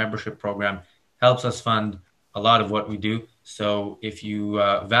our membership program helps us fund a lot of what we do. So if you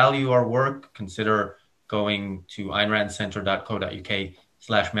value our work, consider going to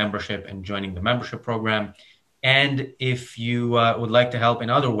AynRandCenter.co.uk/membership and joining the membership program. And if you would like to help in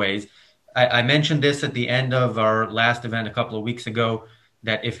other ways, I mentioned this at the end of our last event a couple of weeks ago,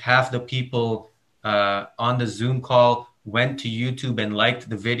 that if half the people on the Zoom call went to YouTube and liked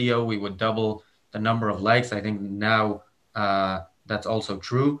the video, we would double the number of likes. I think now that's also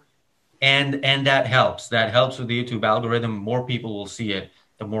true. And that helps. That helps with the YouTube algorithm. More people will see it,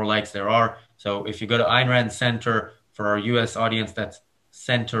 the more likes there are. So if you go to Ayn Rand Center, for our US audience, that's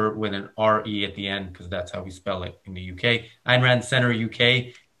center with an R-E at the end, because that's how we spell it in the UK. Ayn Rand Center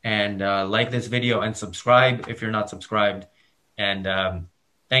UK, and like this video and subscribe if you're not subscribed. And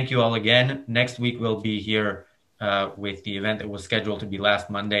thank you all again. Next week we'll be here with the event that was scheduled to be last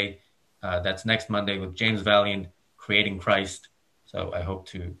Monday. That's next Monday with James Valliant, Creating Christ. So I hope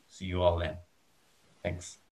to see you all then. Thanks.